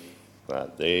 30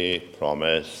 that they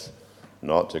promise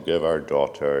not to give our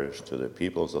daughters to the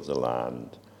peoples of the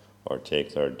land or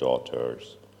take their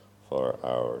daughters for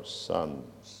our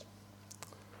sons.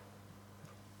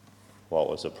 What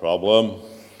was the problem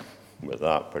with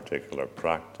that particular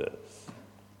practice?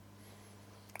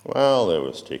 Well, it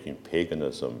was taking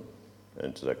paganism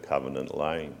into the covenant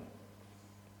line.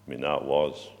 I mean, that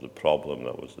was the problem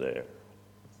that was there.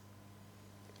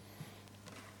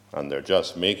 And they're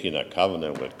just making a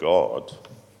covenant with God,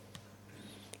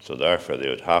 so therefore they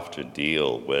would have to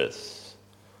deal with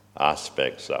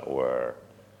aspects that were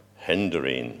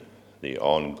hindering the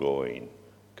ongoing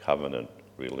covenant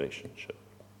relationship.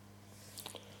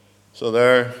 So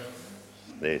there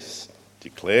they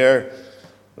declare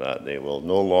that they will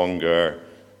no longer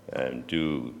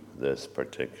do this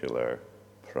particular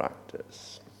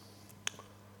practice.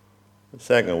 The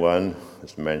second one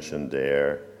is mentioned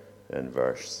there in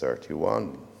verse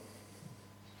 31.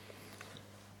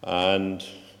 And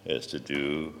it's to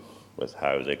do with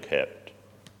how they kept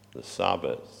the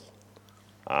Sabbath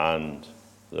and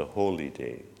the holy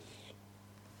days.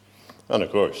 And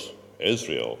of course,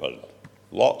 Israel had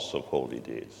lots of holy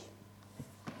days.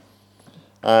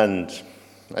 And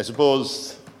I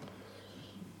suppose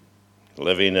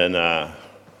living in a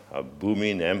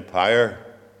booming empire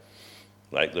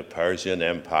like the Persian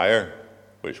Empire,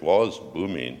 which was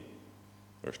booming,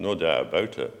 there's no doubt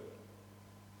about it.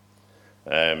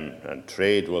 And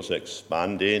trade was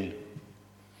expanding,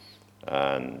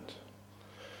 and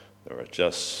there were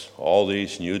just all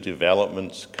these new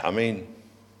developments coming,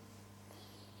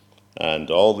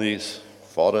 and all these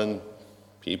foreign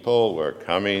people were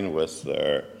coming with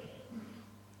their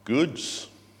goods,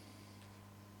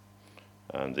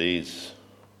 and these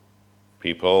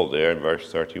people there in verse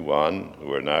 31 who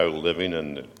were now living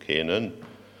in Canaan,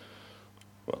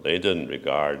 well, they didn't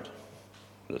regard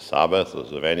the Sabbath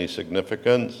as of any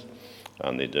significance,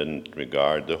 and they didn't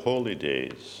regard the holy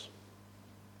days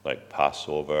like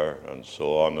Passover and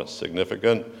so on as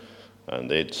significant, and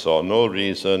they saw no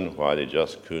reason why they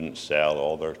just couldn't sell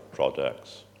all their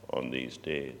products on these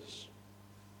days.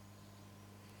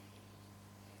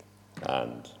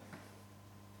 And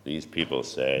these people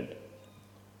said,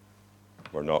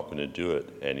 we're not going to do it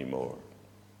anymore.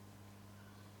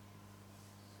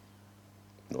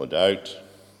 No doubt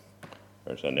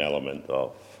there's an element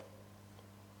of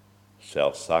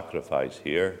self-sacrifice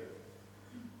here.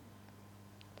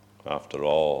 After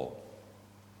all,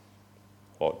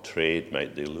 what trade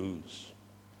might they lose?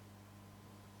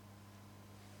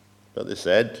 But they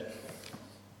said,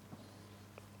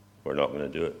 we're not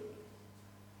going to do it.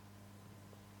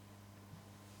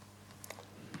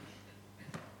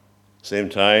 Same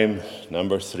time,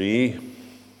 number 3,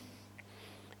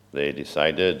 they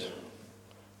decided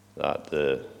that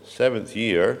the 7th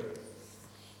year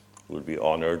would be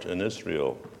honored in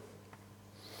Israel.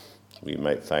 We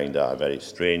might find that a very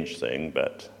strange thing,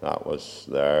 but that was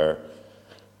their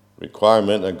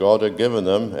requirement that God had given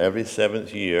them. Every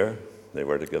 7th year, they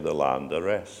were to give the land a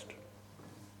rest.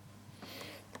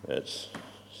 It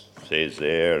says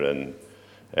there in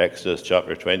Exodus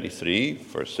chapter 23,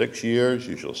 for 6 years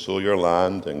you shall sow your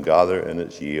land and gather in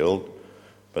its yield,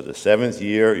 but the 7th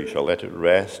year you shall let it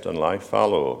rest and lie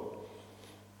fallow,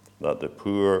 that the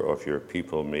poor of your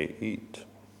people may eat.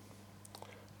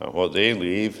 And what they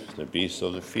leave, the beasts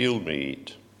of the field may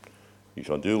eat. You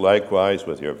shall do likewise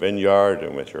with your vineyard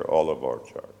and with your olive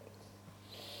orchard.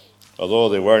 Although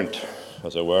they weren't,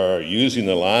 as it were, using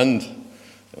the land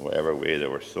in whatever way they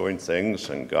were sowing things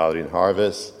and gathering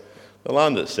harvests, the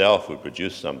land itself would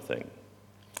produce something.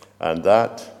 And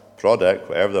that product,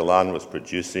 whatever the land was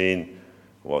producing,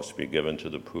 was to be given to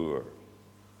the poor.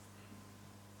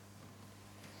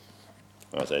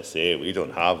 As I say, we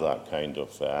don't have that kind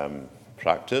of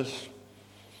practice,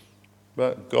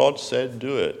 but God said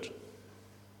do it.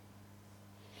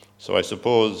 So I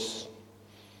suppose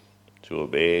to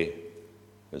obey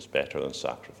is better than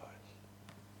sacrifice.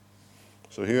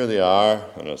 So here they are,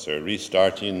 and as they're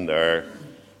restarting their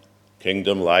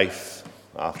kingdom life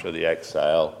after the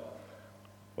exile,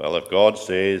 well, if God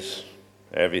says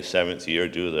every 7th year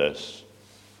do this,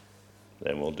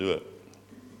 then we'll do it.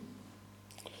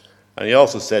 And he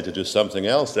also said to do something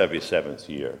else every 7th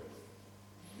year.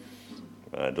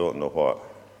 And I don't know what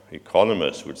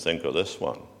economists would think of this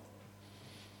one.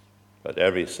 But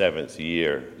every 7th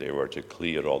year, they were to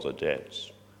clear all the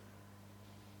debts.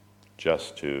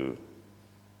 Just to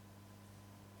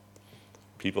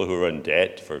people who were in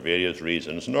debt for various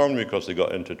reasons, normally because they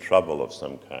got into trouble of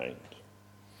some kind.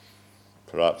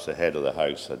 Perhaps the head of the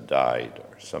house had died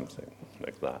or something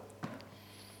like that.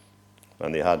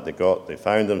 And they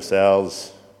found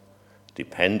themselves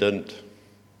dependent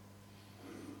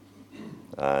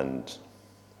and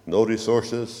no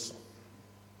resources.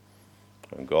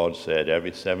 And God said,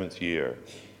 every 7th year,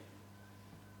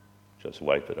 just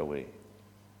wipe it away.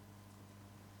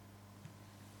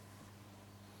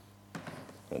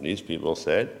 And these people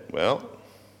said, well,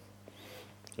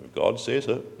 if God says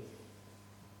it,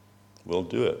 we'll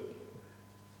do it.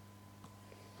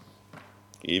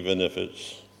 Even if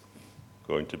it's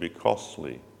going to be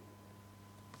costly.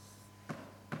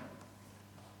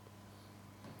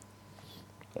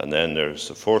 And then there's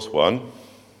the 4th one,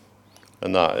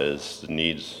 and that is the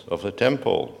needs of the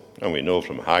temple. And we know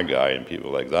from Haggai and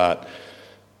people like that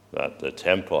the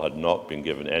temple had not been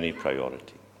given any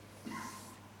priority.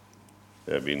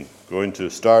 They had been going to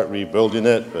start rebuilding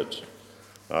it, but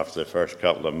after the first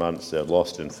couple of months they had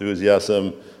lost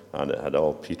enthusiasm and it had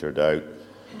all petered out.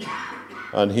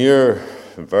 And here,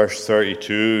 from verse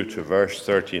 32 to verse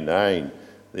 39,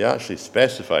 they actually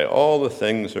specify all the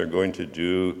things they're going to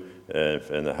do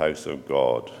in the house of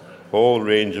God. Whole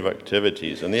range of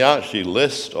activities. And they actually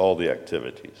list all the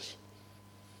activities.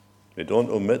 They don't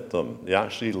omit them. They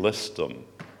actually list them.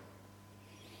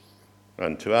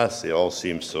 And to us, they all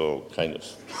seem so kind of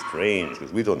strange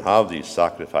because we don't have these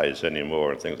sacrifices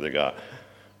anymore and things like that.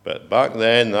 But back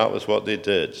then, that was what they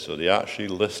did. So they actually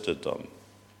listed them.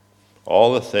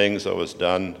 All the things that was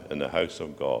done in the house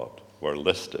of God were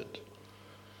listed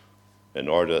in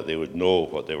order that they would know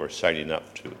what they were signing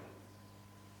up to.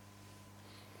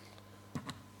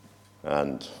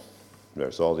 And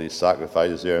there's all these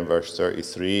sacrifices there in verse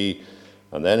 33.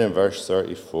 And then in verse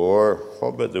 34, what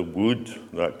about the wood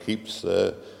that keeps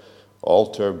the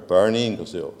altar burning?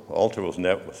 Because the altar was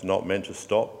not meant to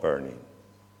stop burning.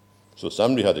 So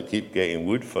somebody had to keep getting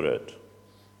wood for it.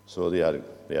 So they had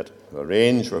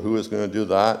arranged for who was going to do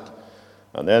that.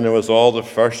 And then there was all the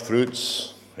first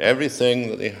fruits, everything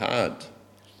that they had.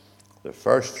 The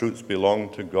first fruits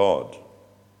belonged to God.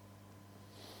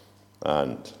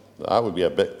 And that would be a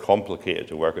bit complicated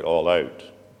to work it all out.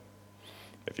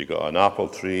 If you've got an apple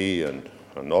tree and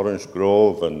an orange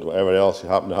grove and whatever else you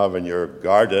happen to have in your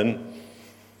garden,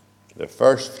 the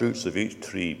first fruits of each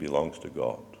tree belongs to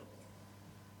God.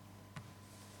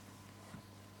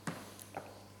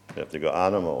 If they've got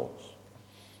animals,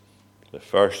 the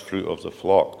first fruit of the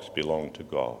flocks belong to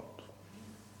God.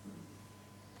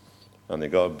 And they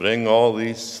got to bring all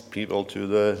these people to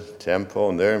the temple.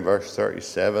 And there in verse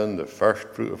 37, the first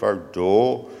fruit of our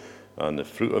dough, and the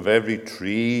fruit of every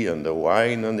tree, and the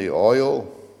wine and the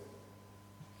oil,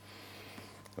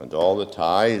 and all the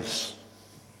tithes.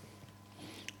 I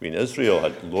mean, Israel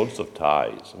had loads of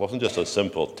tithes. It wasn't just a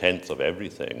simple tenth of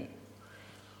everything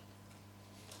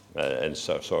and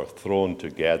sort of thrown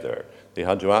together. They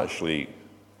had to actually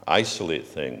isolate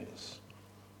things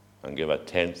and give a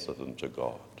tenth of them to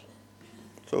God.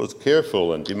 So it was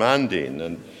careful and demanding,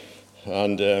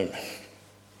 and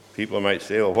people might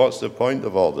say, well, what's the point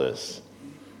of all this?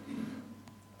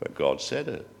 But God said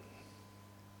it.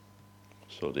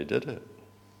 So they did it.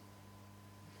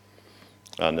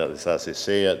 And as they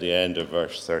say at the end of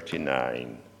verse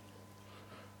 39,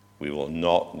 we will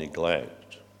not neglect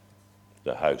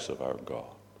the house of our God.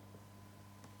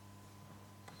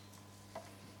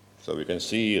 So we can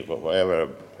see whatever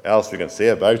else we can say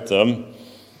about them,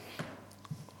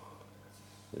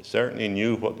 they certainly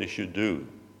knew what they should do.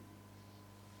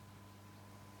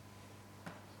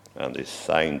 And they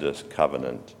signed this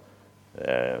covenant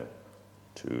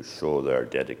to show their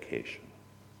dedication.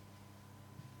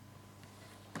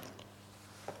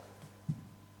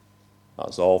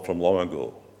 That's all from long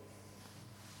ago.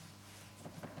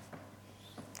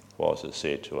 What does it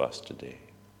say to us today?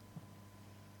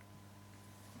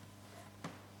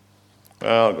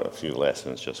 Well, I've got a few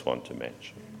lessons just want to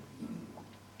mention.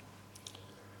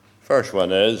 First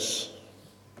one is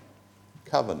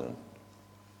covenant.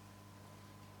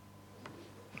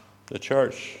 The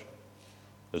church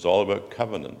is all about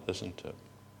covenant, isn't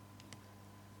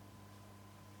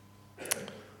it?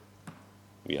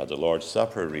 We had the Lord's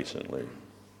Supper recently.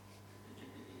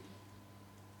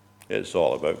 It's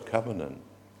all about covenant.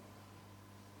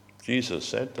 Jesus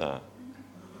said that.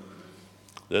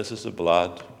 This is the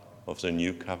blood of the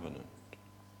new covenant.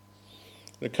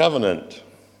 The covenant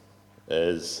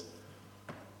is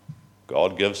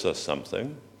God gives us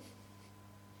something,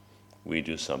 we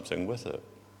do something with it.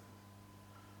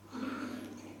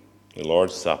 The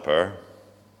Lord's Supper,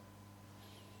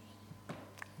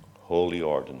 holy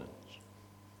ordinance.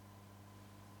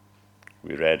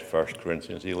 We read 1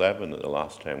 Corinthians 11 at the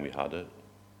last time we had it.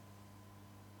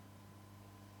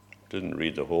 Didn't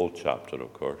read the whole chapter,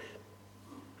 of course,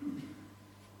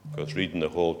 because reading the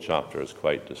whole chapter is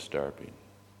quite disturbing.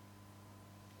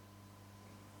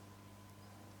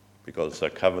 Because it's a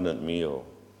covenant meal.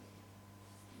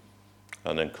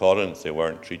 And in Corinth, they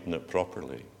weren't treating it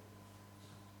properly.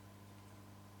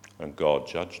 And God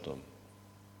judged them.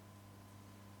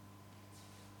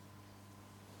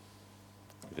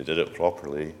 If they did it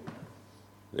properly,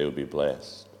 they would be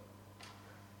blessed.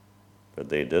 But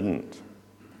they didn't,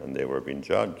 and they were being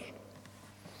judged.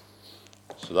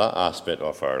 So that aspect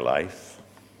of our life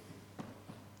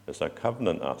is a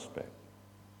covenant aspect.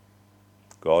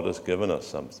 God has given us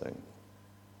something.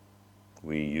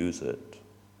 We use it.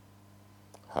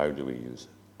 How do we use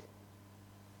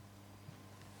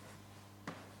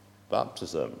it?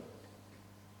 Baptism.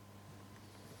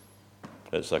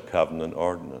 It's a covenant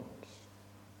ordinance.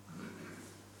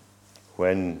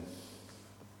 When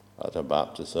at a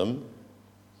baptism,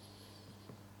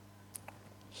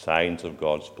 signs of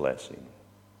God's blessing.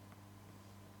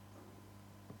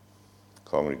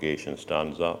 Congregation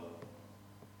stands up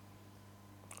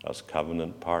as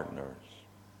covenant partners.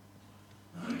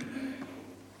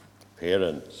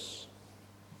 Parents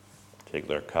take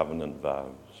their covenant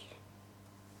vows.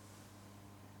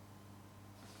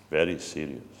 Very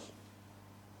serious.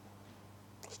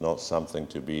 It's not something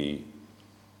to be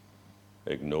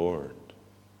ignored.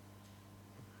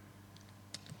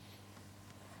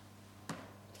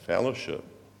 Fellowship.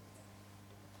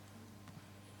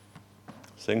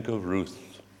 Think of Ruth.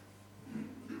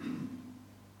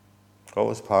 What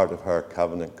was part of her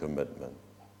covenant commitment?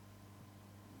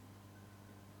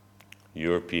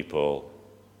 Your people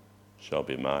shall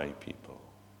be my people.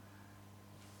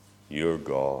 Your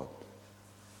God,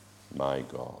 my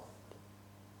God.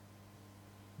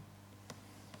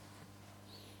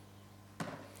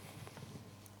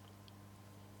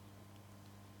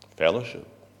 Fellowship.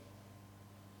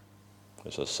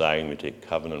 It's a sign we take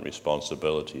covenant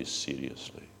responsibilities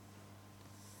seriously.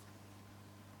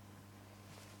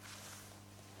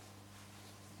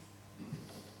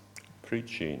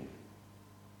 Preaching.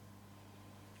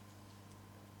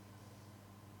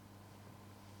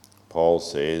 Paul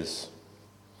says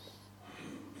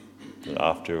that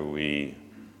after we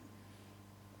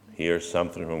hear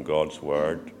something from God's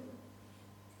word,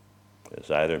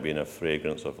 it's either been a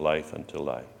fragrance of life unto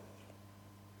life,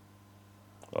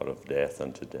 or of death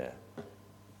unto death.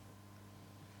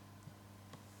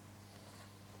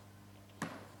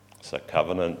 It's a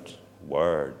covenant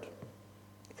word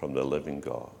from the living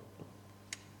God.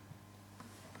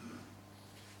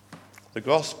 The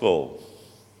gospel.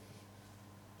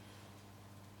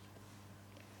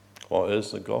 What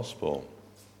is the gospel?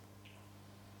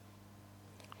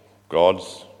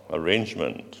 God's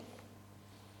arrangement.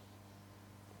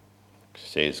 It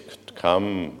says,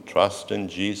 come, trust in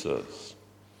Jesus.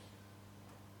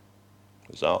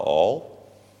 Is that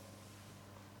all?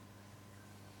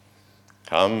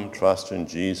 Come, trust in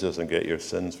Jesus and get your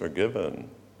sins forgiven.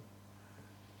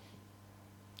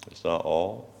 Is that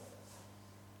all?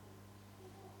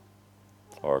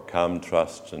 Or come,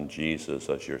 trust in Jesus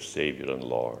as your Savior and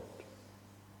Lord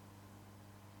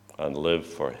and live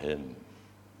for Him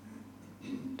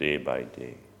day by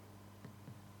day.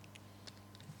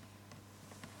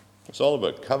 It's all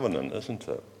about covenant, isn't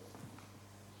it?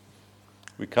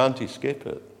 We can't escape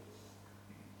it.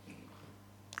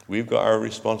 We've got our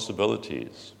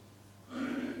responsibilities.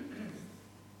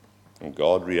 And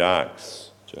God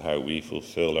reacts to how we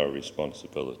fulfill our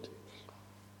responsibilities.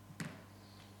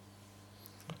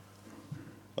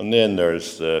 And then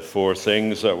there's the four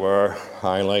things that were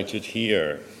highlighted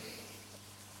here.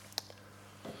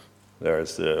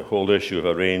 There's the whole issue of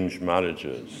arranged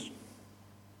marriages,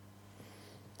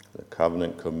 the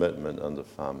covenant commitment and the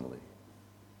family.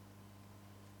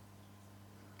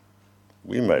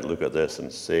 We might look at this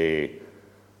and say,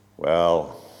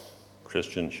 well,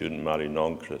 Christians shouldn't marry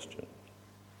non-Christians.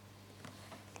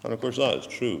 And of course that is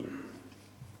true.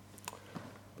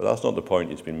 But that's not the point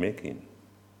he's been making.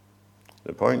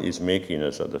 The point he's making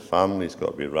is that the family's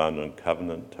got to be run on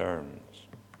covenant terms.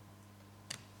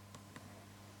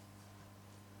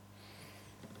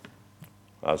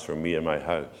 As for me and my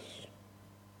house,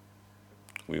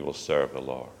 we will serve the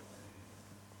Lord.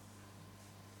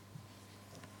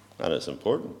 And it's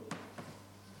important,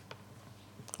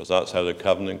 because that's how the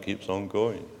covenant keeps on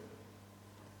going.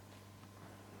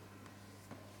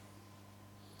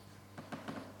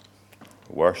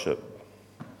 Worship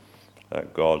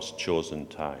at God's chosen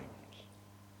times.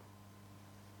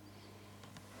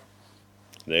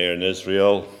 There in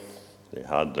Israel, they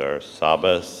had their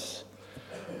Sabbaths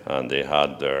and they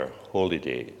had their holy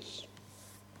days.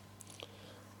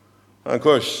 And of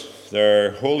course,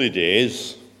 their holy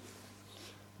days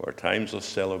were times of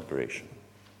celebration.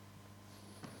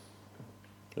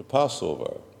 The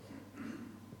Passover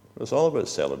was all about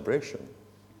celebration.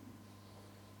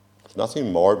 There's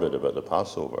nothing morbid about the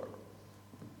Passover.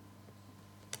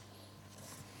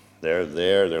 They're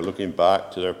there, they're looking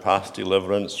back to their past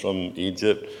deliverance from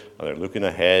Egypt, and they're looking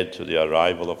ahead to the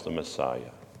arrival of the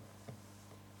Messiah.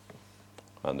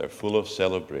 And they're full of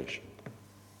celebration.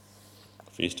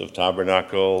 Feast of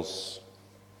Tabernacles,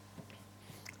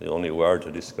 the only word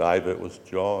to describe it was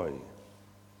joy.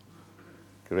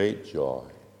 Great joy.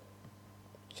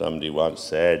 Somebody once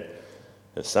said,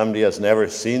 if somebody has never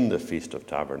seen the Feast of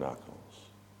Tabernacles,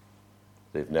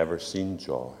 they've never seen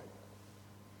joy.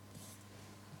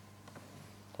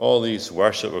 All these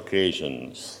worship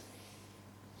occasions,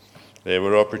 they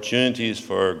were opportunities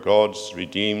for God's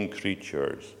redeemed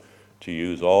creatures to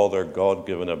use all their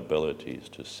God-given abilities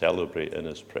to celebrate in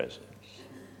His presence.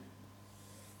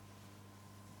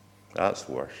 That's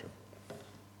worship.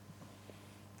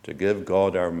 To give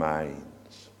God our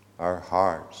minds, our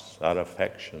hearts, our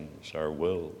affections, our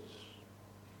wills.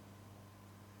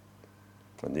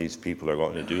 And these people are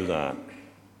going to do that.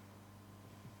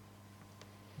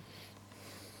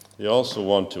 They also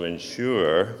want to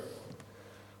ensure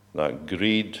that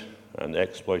greed and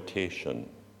exploitation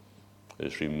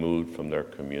is removed from their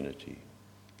community.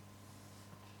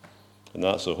 And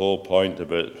that's the whole point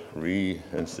about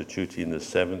reinstituting the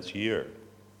seventh year.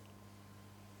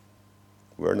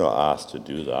 We're not asked to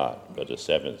do that by the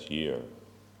seventh year.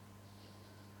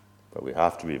 But we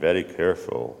have to be very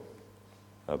careful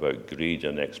about greed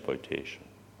and exploitation.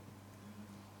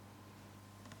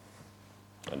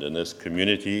 And in this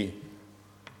community,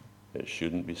 it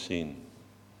shouldn't be seen.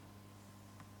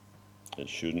 It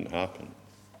shouldn't happen.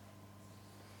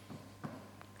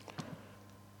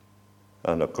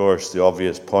 And of course, the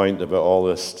obvious point about all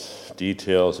this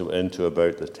details that went into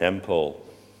about the temple,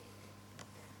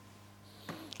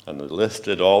 and they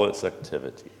listed all its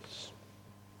activities.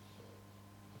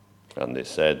 And they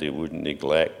said they wouldn't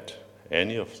neglect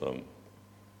any of them.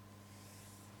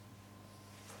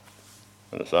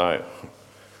 And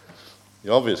the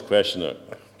obvious question that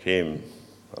came,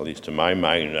 at least to my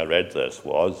mind when I read this,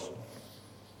 was,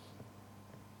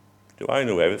 do I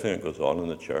know everything that goes on in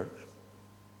the church?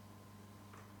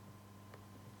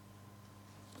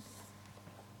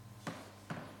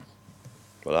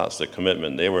 Well, that's the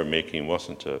commitment they were making,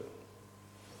 wasn't it?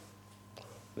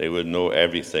 They would know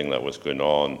everything that was going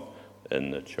on in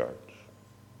the church.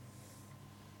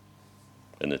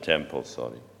 In the temple,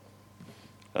 sorry.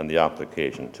 And the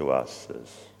application to us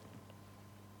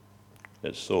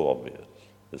is so obvious,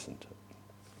 isn't it?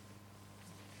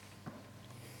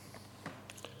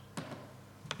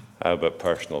 How about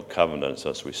personal covenants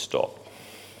as we stop?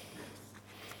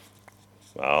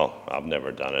 Well, I've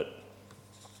never done it.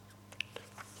 I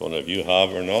don't know if you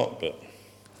have or not, but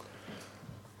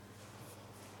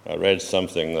I read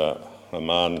something that a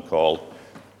man called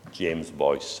James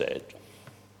Boyce said.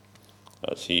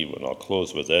 And I'll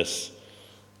close with this,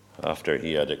 after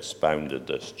he had expounded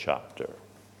this chapter.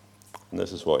 And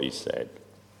this is what he said.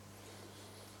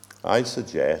 I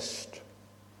suggest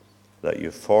that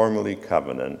you formally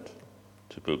covenant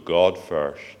to put God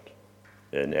first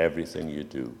in everything you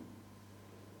do.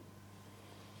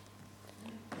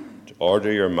 To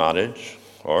order your marriage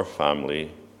or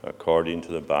family according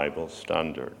to the Bible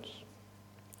standards.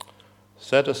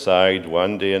 Set aside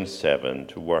one day in 7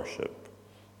 to worship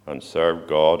and serve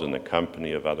God in the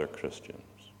company of other Christians.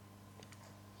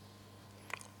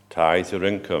 Tithe your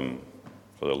income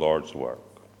for the Lord's work.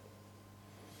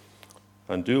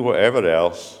 And do whatever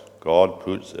else God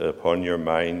puts upon your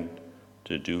mind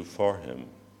to do for him.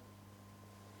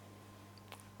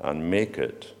 And make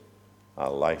it a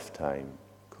lifetime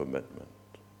commitment.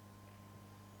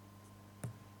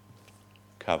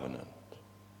 Covenant.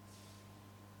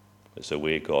 It's the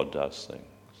way God does things.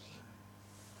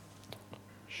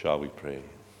 Shall we pray?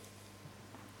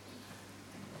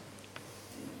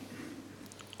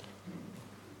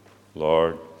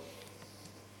 Lord,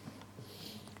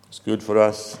 it's good for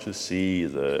us to see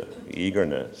the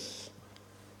eagerness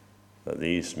that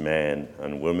these men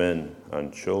and women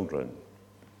and children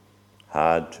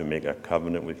had to make a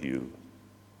covenant with you.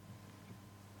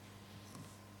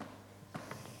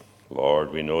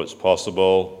 Lord, we know it's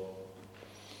possible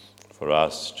for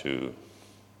us to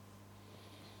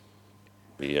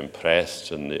be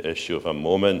impressed in the issue of a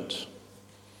moment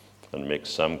and make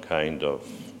some kind of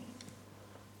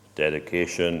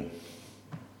dedication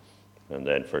and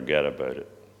then forget about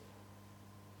it.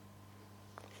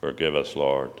 Forgive us,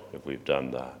 Lord, if we've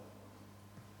done that.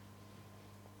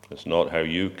 It's not how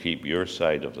you keep your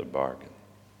side of the bargain.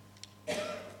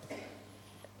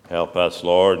 Help us,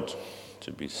 Lord,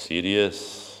 to be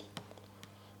serious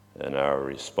in our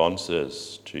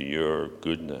responses to your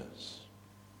goodness,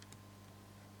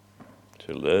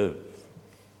 to live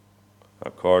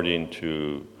according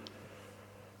to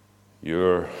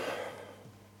your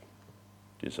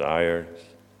desires,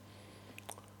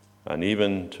 and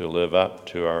even to live up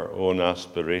to our own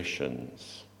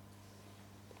aspirations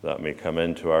that may come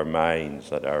into our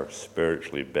minds at our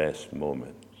spiritually best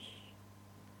moments.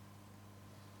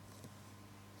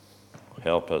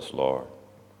 Help us, Lord,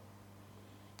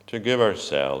 to give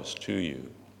ourselves to you,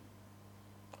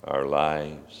 our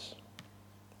lives,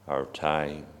 our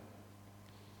time,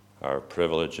 our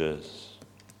privileges,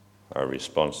 our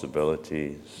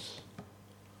responsibilities,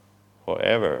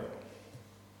 whatever,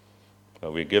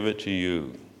 that we give it to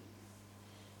you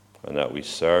and that we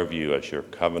serve you as your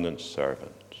covenant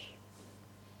servants.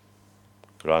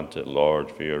 Grant it,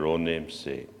 Lord, for your own name's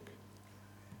sake.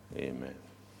 Amen.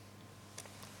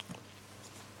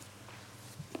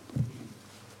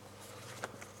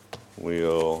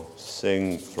 We'll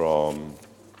sing from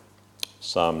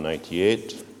Psalm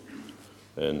 98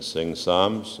 and sing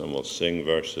Psalms, and we'll sing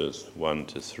verses 1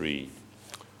 to 3.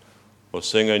 We'll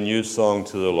sing a new song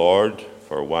to the Lord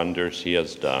for wonders he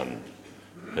has done.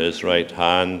 His right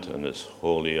hand and his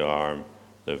holy arm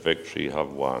the victory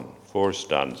have won. 4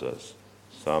 stanzas,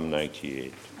 Psalm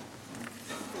 98.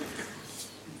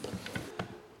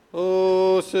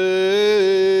 Oh,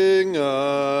 sing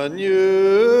a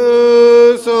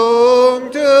new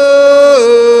song to the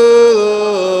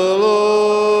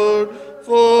Lord,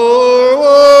 for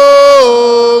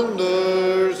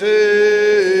wonders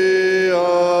he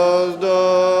has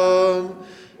done.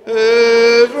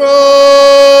 His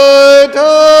right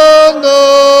hand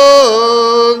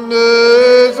and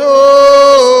his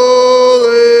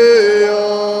holy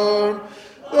arm,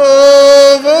 the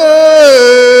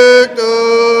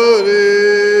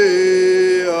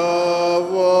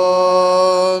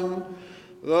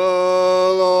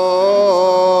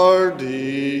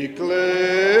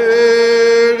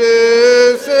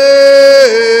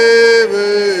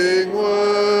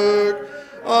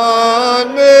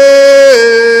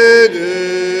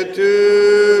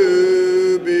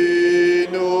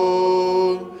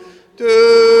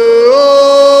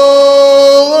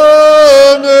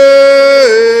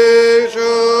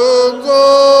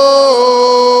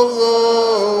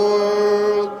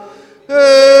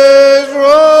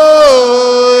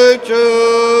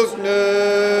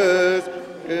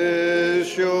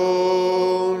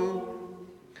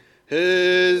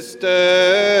His steadfast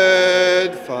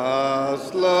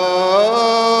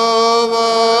love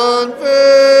and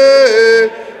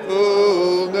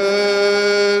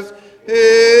faithfulness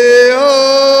he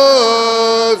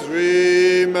has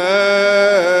remembered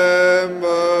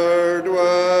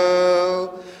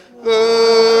well.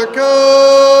 The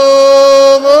covenant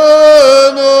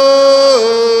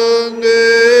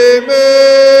he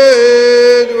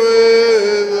made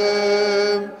with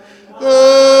them, the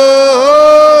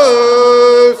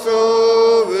house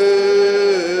of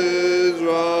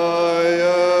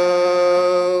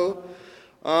Israel,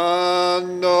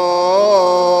 and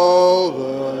all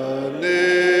the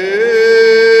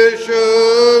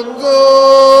nations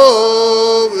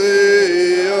of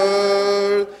the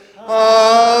earth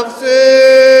have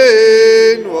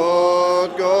seen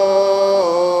what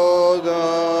God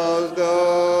has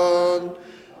done.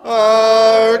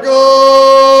 Our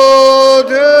God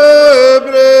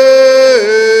who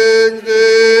brings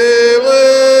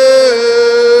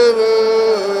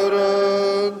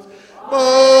deliverance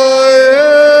by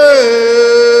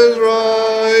his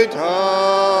right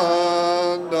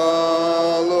hand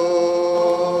alone.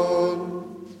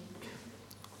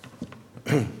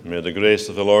 May the grace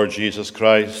of the Lord Jesus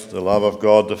Christ, the love of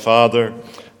God the Father,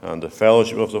 and the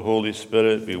fellowship of the Holy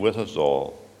Spirit be with us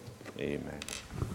all. Amen.